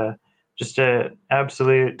 76ers. Just an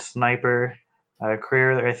absolute sniper.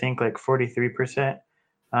 Career, I think, like 43%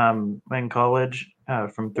 in college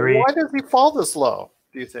from three. Why does he fall this low,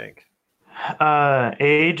 do you think?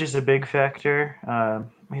 Age is a big factor.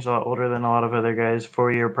 He's a lot older than a lot of other guys,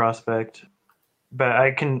 4-year prospect. But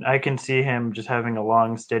I can see him just having a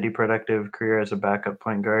long, steady, productive career as a backup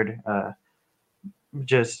point guard.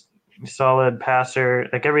 Just solid passer,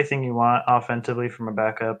 like everything you want offensively from a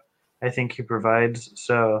backup, I think he provides.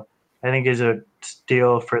 So I think is a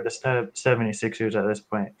steal for the 76ers at this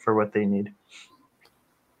point for what they need.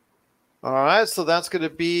 All right, so that's going to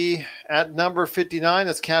be at number 59.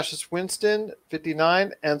 It's Cassius Winston,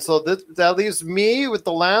 59. And so that leaves me with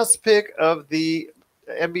the last pick of the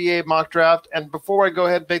NBA mock draft. And before I go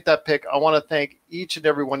ahead and make that pick, I want to thank each and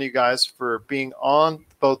every one of you guys for being on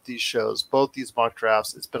both these shows, both these mock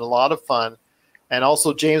drafts. It's been a lot of fun. And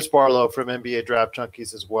also James Barlow from NBA Draft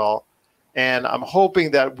Junkies as well. And I'm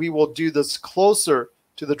hoping that we will do this closer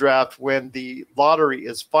to the draft when the lottery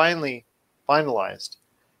is finally finalized.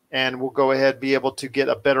 And we'll go ahead and be able to get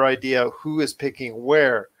a better idea of who is picking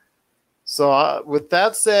where. So with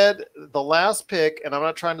that said, the last pick, and I'm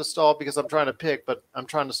not trying to stall because I'm trying to pick, but I'm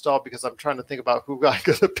trying to stall because I'm trying to think about who I'm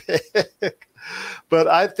going to pick. But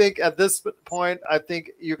I think at this point, I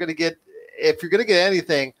think you're going to get, if you're going to get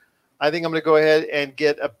anything, I think I'm going to go ahead and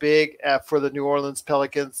get a big for the New Orleans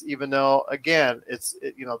Pelicans, even though, again, this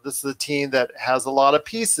is a team that has a lot of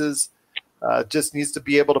pieces, just needs to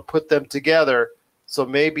be able to put them together. So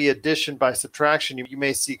maybe addition by subtraction you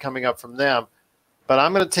may see coming up from them. But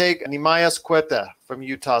I'm going to take Neemias Queta from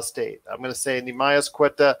Utah State. I'm going to say Neemias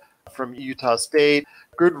Queta from Utah State.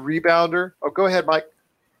 Good rebounder. Oh, go ahead, Mike.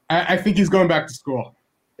 I think he's going back to school.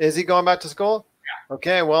 Is he going back to school? Yeah.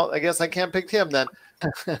 Okay, well, I guess I can't pick him then.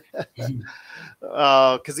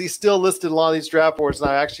 Because he's still listed in a lot of these draft boards, and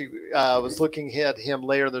I actually was looking at him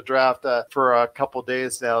later in the draft for a couple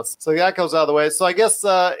days now. So that goes out of the way. So I guess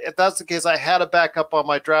if that's the case, I had a backup on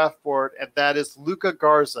my draft board, and that is Luka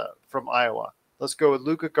Garza from Iowa. Let's go with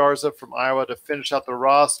Luka Garza from Iowa to finish out the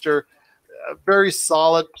roster. A very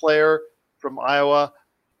solid player from Iowa.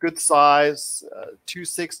 Good size,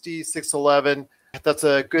 260, 6'11". That's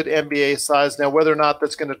a good NBA size. Now, whether or not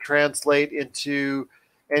that's going to translate into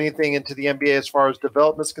anything into the NBA as far as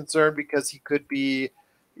development is concerned, because he could be,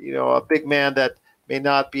 a big man that may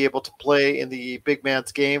not be able to play in the big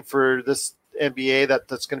man's game for this NBA.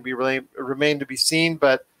 That's going to be remain to be seen.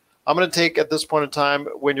 But I'm going to take at this point in time,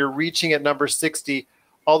 when you're reaching at number 60,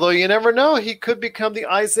 although you never know, he could become the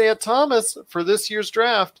Isaiah Thomas for this year's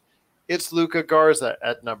draft. It's Luka Garza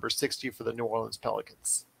at number 60 for the New Orleans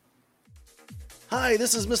Pelicans. Hi,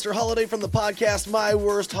 this is Mr. Holiday from the podcast My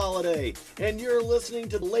Worst Holiday, and you're listening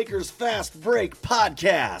to the Lakers Fast Break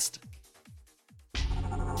Podcast.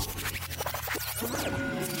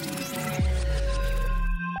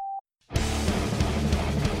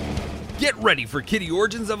 Get ready for Kitty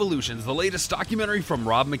Origins Evolutions, the latest documentary from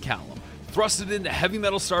Rob McCallum. Thrusted into heavy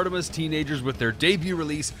metal stardom as teenagers with their debut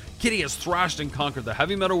release, Kitty has thrashed and conquered the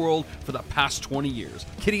heavy metal world for the past 20 years.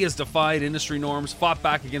 Kitty has defied industry norms, fought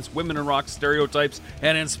back against women in rock stereotypes,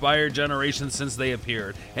 and inspired generations since they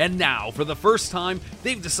appeared. And now, for the first time,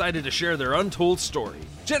 they've decided to share their untold story.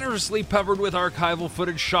 Generously peppered with archival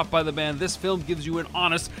footage shot by the band, this film gives you an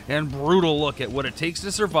honest and brutal look at what it takes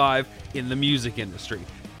to survive in the music industry.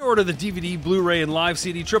 Order the DVD, Blu-ray, and live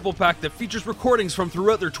CD triple pack that features recordings from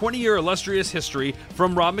throughout their 20-year illustrious history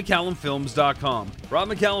from RobMcCallumFilms.com.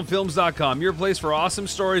 RobMcCallumFilms.com, your place for awesome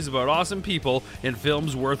stories about awesome people and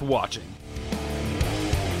films worth watching.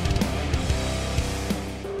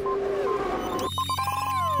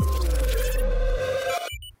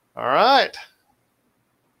 All right.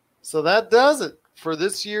 So that does it for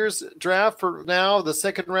this year's draft. For now, the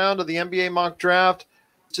second round of the NBA mock draft.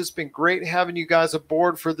 It's just been great having you guys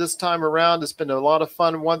aboard for this time around. It's been a lot of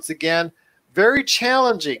fun once again. Very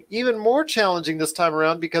challenging, even more challenging this time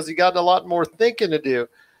around because you got a lot more thinking to do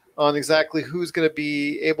on exactly who's going to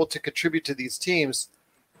be able to contribute to these teams.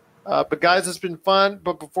 But guys, it's been fun.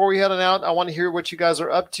 But before we head on out, I want to hear what you guys are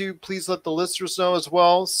up to. Please let the listeners know as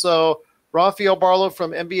well. So Rafael Barlow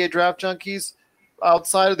from NBA Draft Junkies,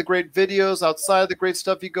 outside of the great videos, outside of the great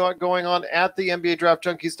stuff you got going on at the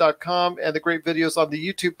NBADraftJunkies.com and the great videos on the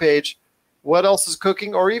YouTube page, what else is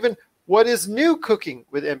cooking, or even what is new cooking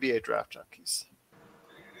with NBA Draft Junkies?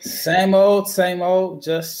 Same old,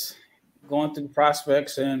 just going through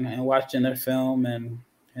prospects and watching their film and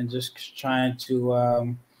just trying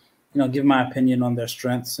to, give my opinion on their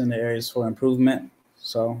strengths and the areas for improvement.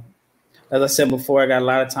 So, as I said before, I got a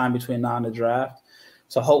lot of time between now and the draft.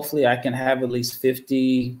 So hopefully I can have at least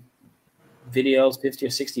 50 or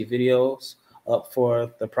 60 videos up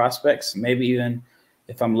for the prospects, maybe even,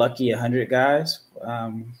 if I'm lucky, 100 guys,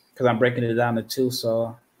 because I'm breaking it down to 2.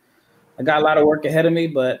 So I got a lot of work ahead of me,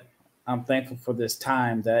 but I'm thankful for this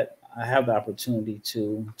time that I have the opportunity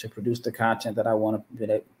to produce the content that I want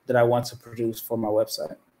to produce for my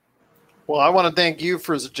website. Well, I want to thank you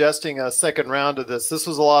for suggesting a second round of this. This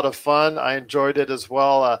was a lot of fun. I enjoyed it as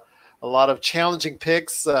well. A lot of challenging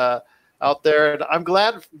picks, a out there. And I'm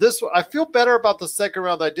glad I feel better about the second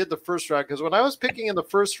round than I did the first round, because when I was picking in the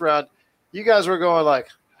first round, you guys were going like,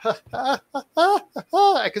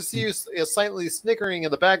 I could see you silently snickering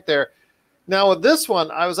in the back there. Now with this one,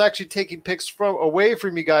 I was actually taking picks away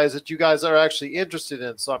from you guys that you guys are actually interested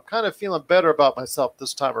in. So I'm kind of feeling better about myself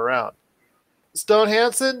this time around. Stone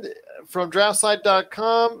Hansen from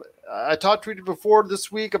DraftSite.com. I talked to you before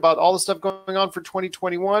this week about all the stuff going on for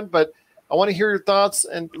 2021, but I want to hear your thoughts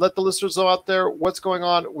and let the listeners know out there what's going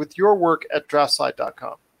on with your work at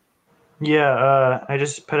DraftSite.com. Yeah, I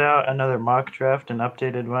just put out another mock draft, an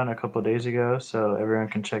updated one a couple of days ago, so everyone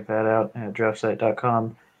can check that out at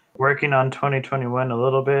DraftSite.com. Working on 2021 a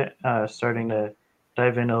little bit, starting to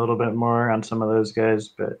dive in a little bit more on some of those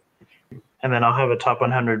guys, and then I'll have a top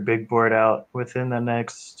 100 big board out within the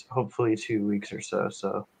next, hopefully, 2 weeks or so.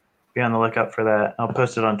 So be on the lookout for that. I'll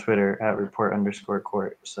post it on Twitter at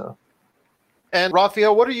report_court. So. And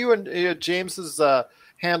Raphael, what are you and James's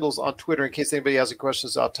handles on Twitter in case anybody has any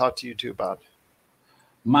questions? I'll talk to you too about.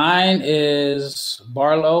 Mine is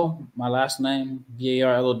Barlow, my last name,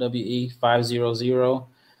 BARLOWE 500.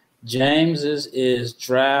 James's is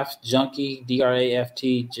Draft Junkie,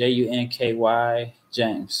 DRAFTJUNKY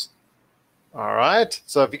James. All right.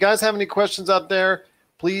 So if you guys have any questions out there,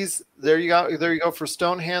 please, there you go. There you go for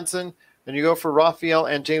Stone Hansen, and you go for Raphael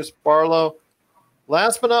and James Barlow.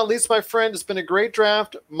 Last but not least, my friend, it's been a great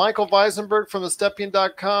draft. Michael Weisenberg from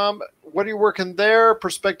thestepien.com. What are you working there?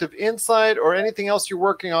 Perspective Insight or anything else you're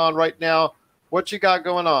working on right now? What you got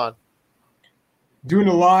going on? Doing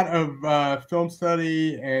a lot of film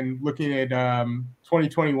study and looking at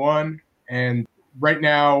 2021. And right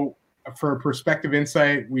now, for Perspective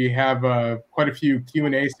Insight, we have quite a few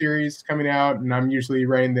Q&A series coming out, and I'm usually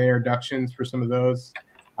writing the introductions for some of those.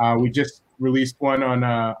 We just released one on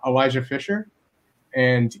Elijah Fisher,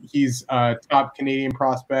 and he's a top Canadian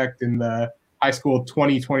prospect in the high school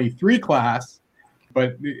 2023 class,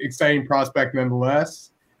 but exciting prospect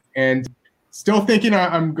nonetheless. And still thinking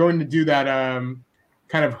I'm going to do that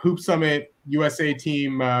kind of Hoop Summit USA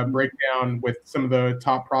team breakdown with some of the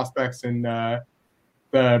top prospects in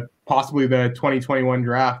possibly the 2021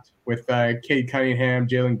 draft with Cade Cunningham,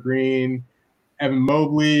 Jalen Green, Evan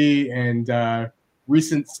Mobley, and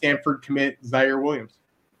recent Stanford commit Zaire Williams.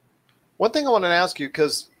 One thing I want to ask you,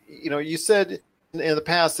 because you said in the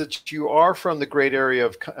past that you are from the great area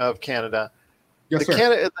of Canada. Yes, sir.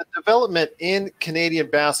 The development in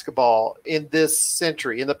Canadian basketball in this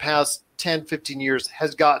century, in the past 10, 15 years,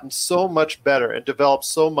 has gotten so much better and developed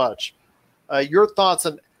so much. Your thoughts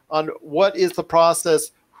on what is the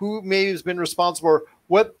process, who maybe has been responsible, or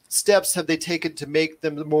what steps have they taken to make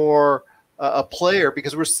them more a player?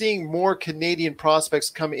 Because we're seeing more Canadian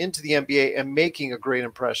prospects come into the NBA and making a great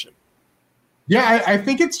impression. Yeah, I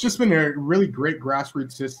think it's just been a really great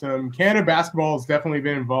grassroots system. Canada basketball has definitely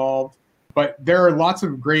been involved, but there are lots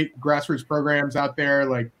of great grassroots programs out there,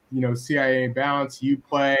 like CIA Bounce,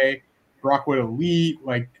 UPlay, Rockwood Elite.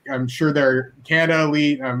 Like I'm sure they're Canada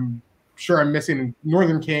Elite. I'm sure I'm missing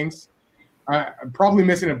Northern Kings. I'm probably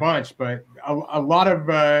missing a bunch, but a lot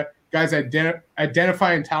of guys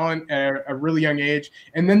identifying talent at a really young age,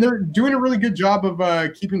 and then they're doing a really good job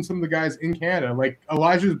of keeping some of the guys in Canada. Like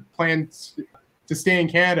Elijah's plans to stay in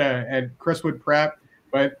Canada at Crestwood Prep,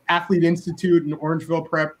 but Athlete Institute and Orangeville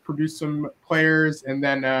Prep produced some players, and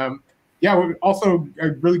then also a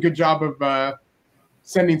really good job of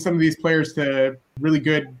sending some of these players to really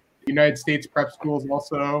good United States prep schools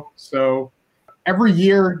also. So every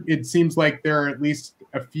year it seems like there are at least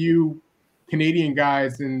a few Canadian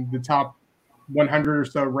guys in the top 100 or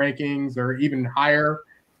so rankings or even higher.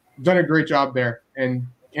 Done a great job there, and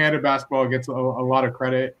Canada basketball gets a lot of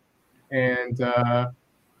credit. And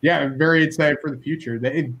I'm very excited for the future.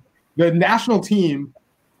 The national team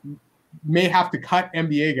may have to cut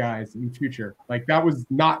NBA guys in the future. Like that was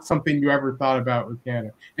not something you ever thought about with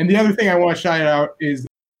Canada. And the other thing I want to shout out is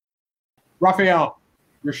Raphael,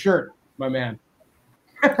 your shirt, my man.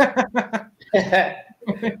 There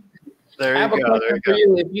I have a you question go. for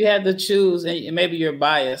you. If you had to choose, and maybe you're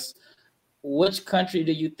biased, which country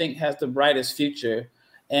do you think has the brightest future?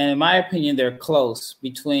 And in my opinion, they're close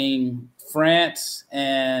between France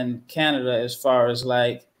and Canada as far as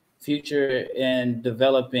like future in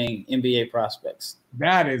developing NBA prospects.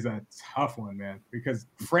 That is a tough one, man, because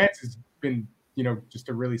France has been, just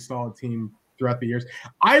a really solid team throughout the years.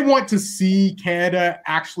 I want to see Canada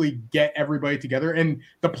actually get everybody together. And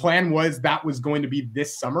the plan was that was going to be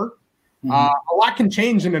this summer. Mm-hmm. A lot can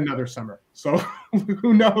change in another summer. So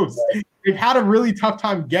who knows? Right. They've had a really tough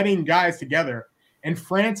time getting guys together. And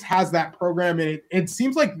France has that program. And it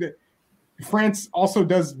seems like France also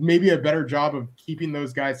does maybe a better job of keeping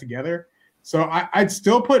those guys together. So I'd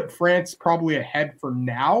still put France probably ahead for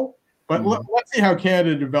now. But let's see how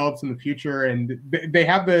Canada develops in the future. And they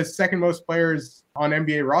have the second most players on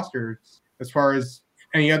NBA rosters as far as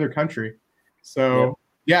any other country. So,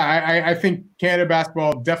 I think Canada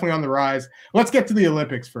basketball definitely on the rise. Let's get to the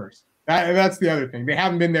Olympics first. That's the other thing. They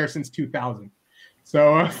haven't been there since 2000.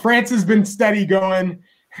 So France has been steady going.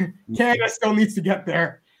 Canada still needs to get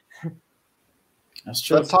there. That's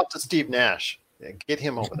true. Let's talk to Steve Nash. Get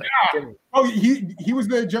him over there. Yeah. Oh, he was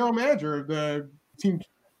the general manager of the Team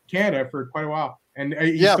Canada for quite a while. And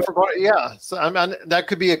So I mean, that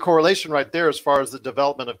could be a correlation right there as far as the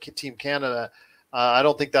development of Team Canada. I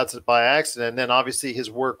don't think that's by accident. And then obviously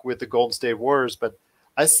his work with the Golden State Warriors, but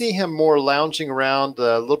I see him more lounging around,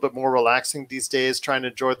 a little bit more relaxing these days, trying to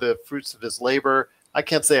enjoy the fruits of his labor. I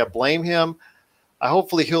can't say I blame him.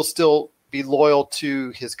 Hopefully he'll still be loyal to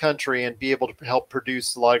his country and be able to help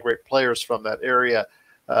produce a lot of great players from that area,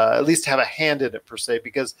 at least have a hand in it per se,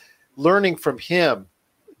 because learning from him,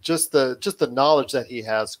 just the knowledge that he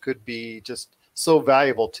has could be just so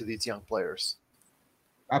valuable to these young players.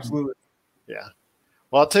 Absolutely. Yeah.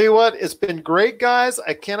 Well, I'll tell you what, it's been great, guys.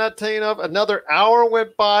 I cannot tell you enough. Another hour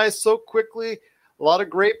went by so quickly. A lot of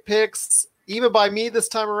great picks, even by me this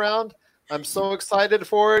time around. I'm so excited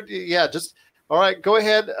for it. Yeah, just all right, go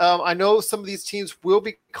ahead. I know some of these teams will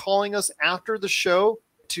be calling us after the show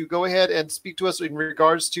to go ahead and speak to us in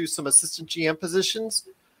regards to some assistant GM positions.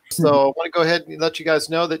 So I want to go ahead and let you guys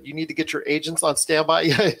know that you need to get your agents on standby.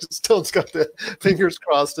 Yeah, Stone's got the fingers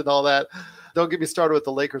crossed and all that. Don't get me started with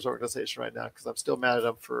the Lakers organization right now because I'm still mad at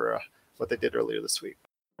them for what they did earlier this week.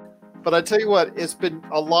 But I tell you what, it's been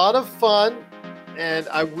a lot of fun, and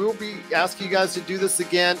I will be asking you guys to do this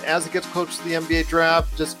again as it gets closer to the NBA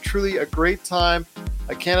draft. Just truly a great time.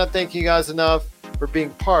 I cannot thank you guys enough for being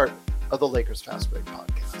part of the Lakers Fast Break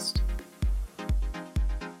Podcast.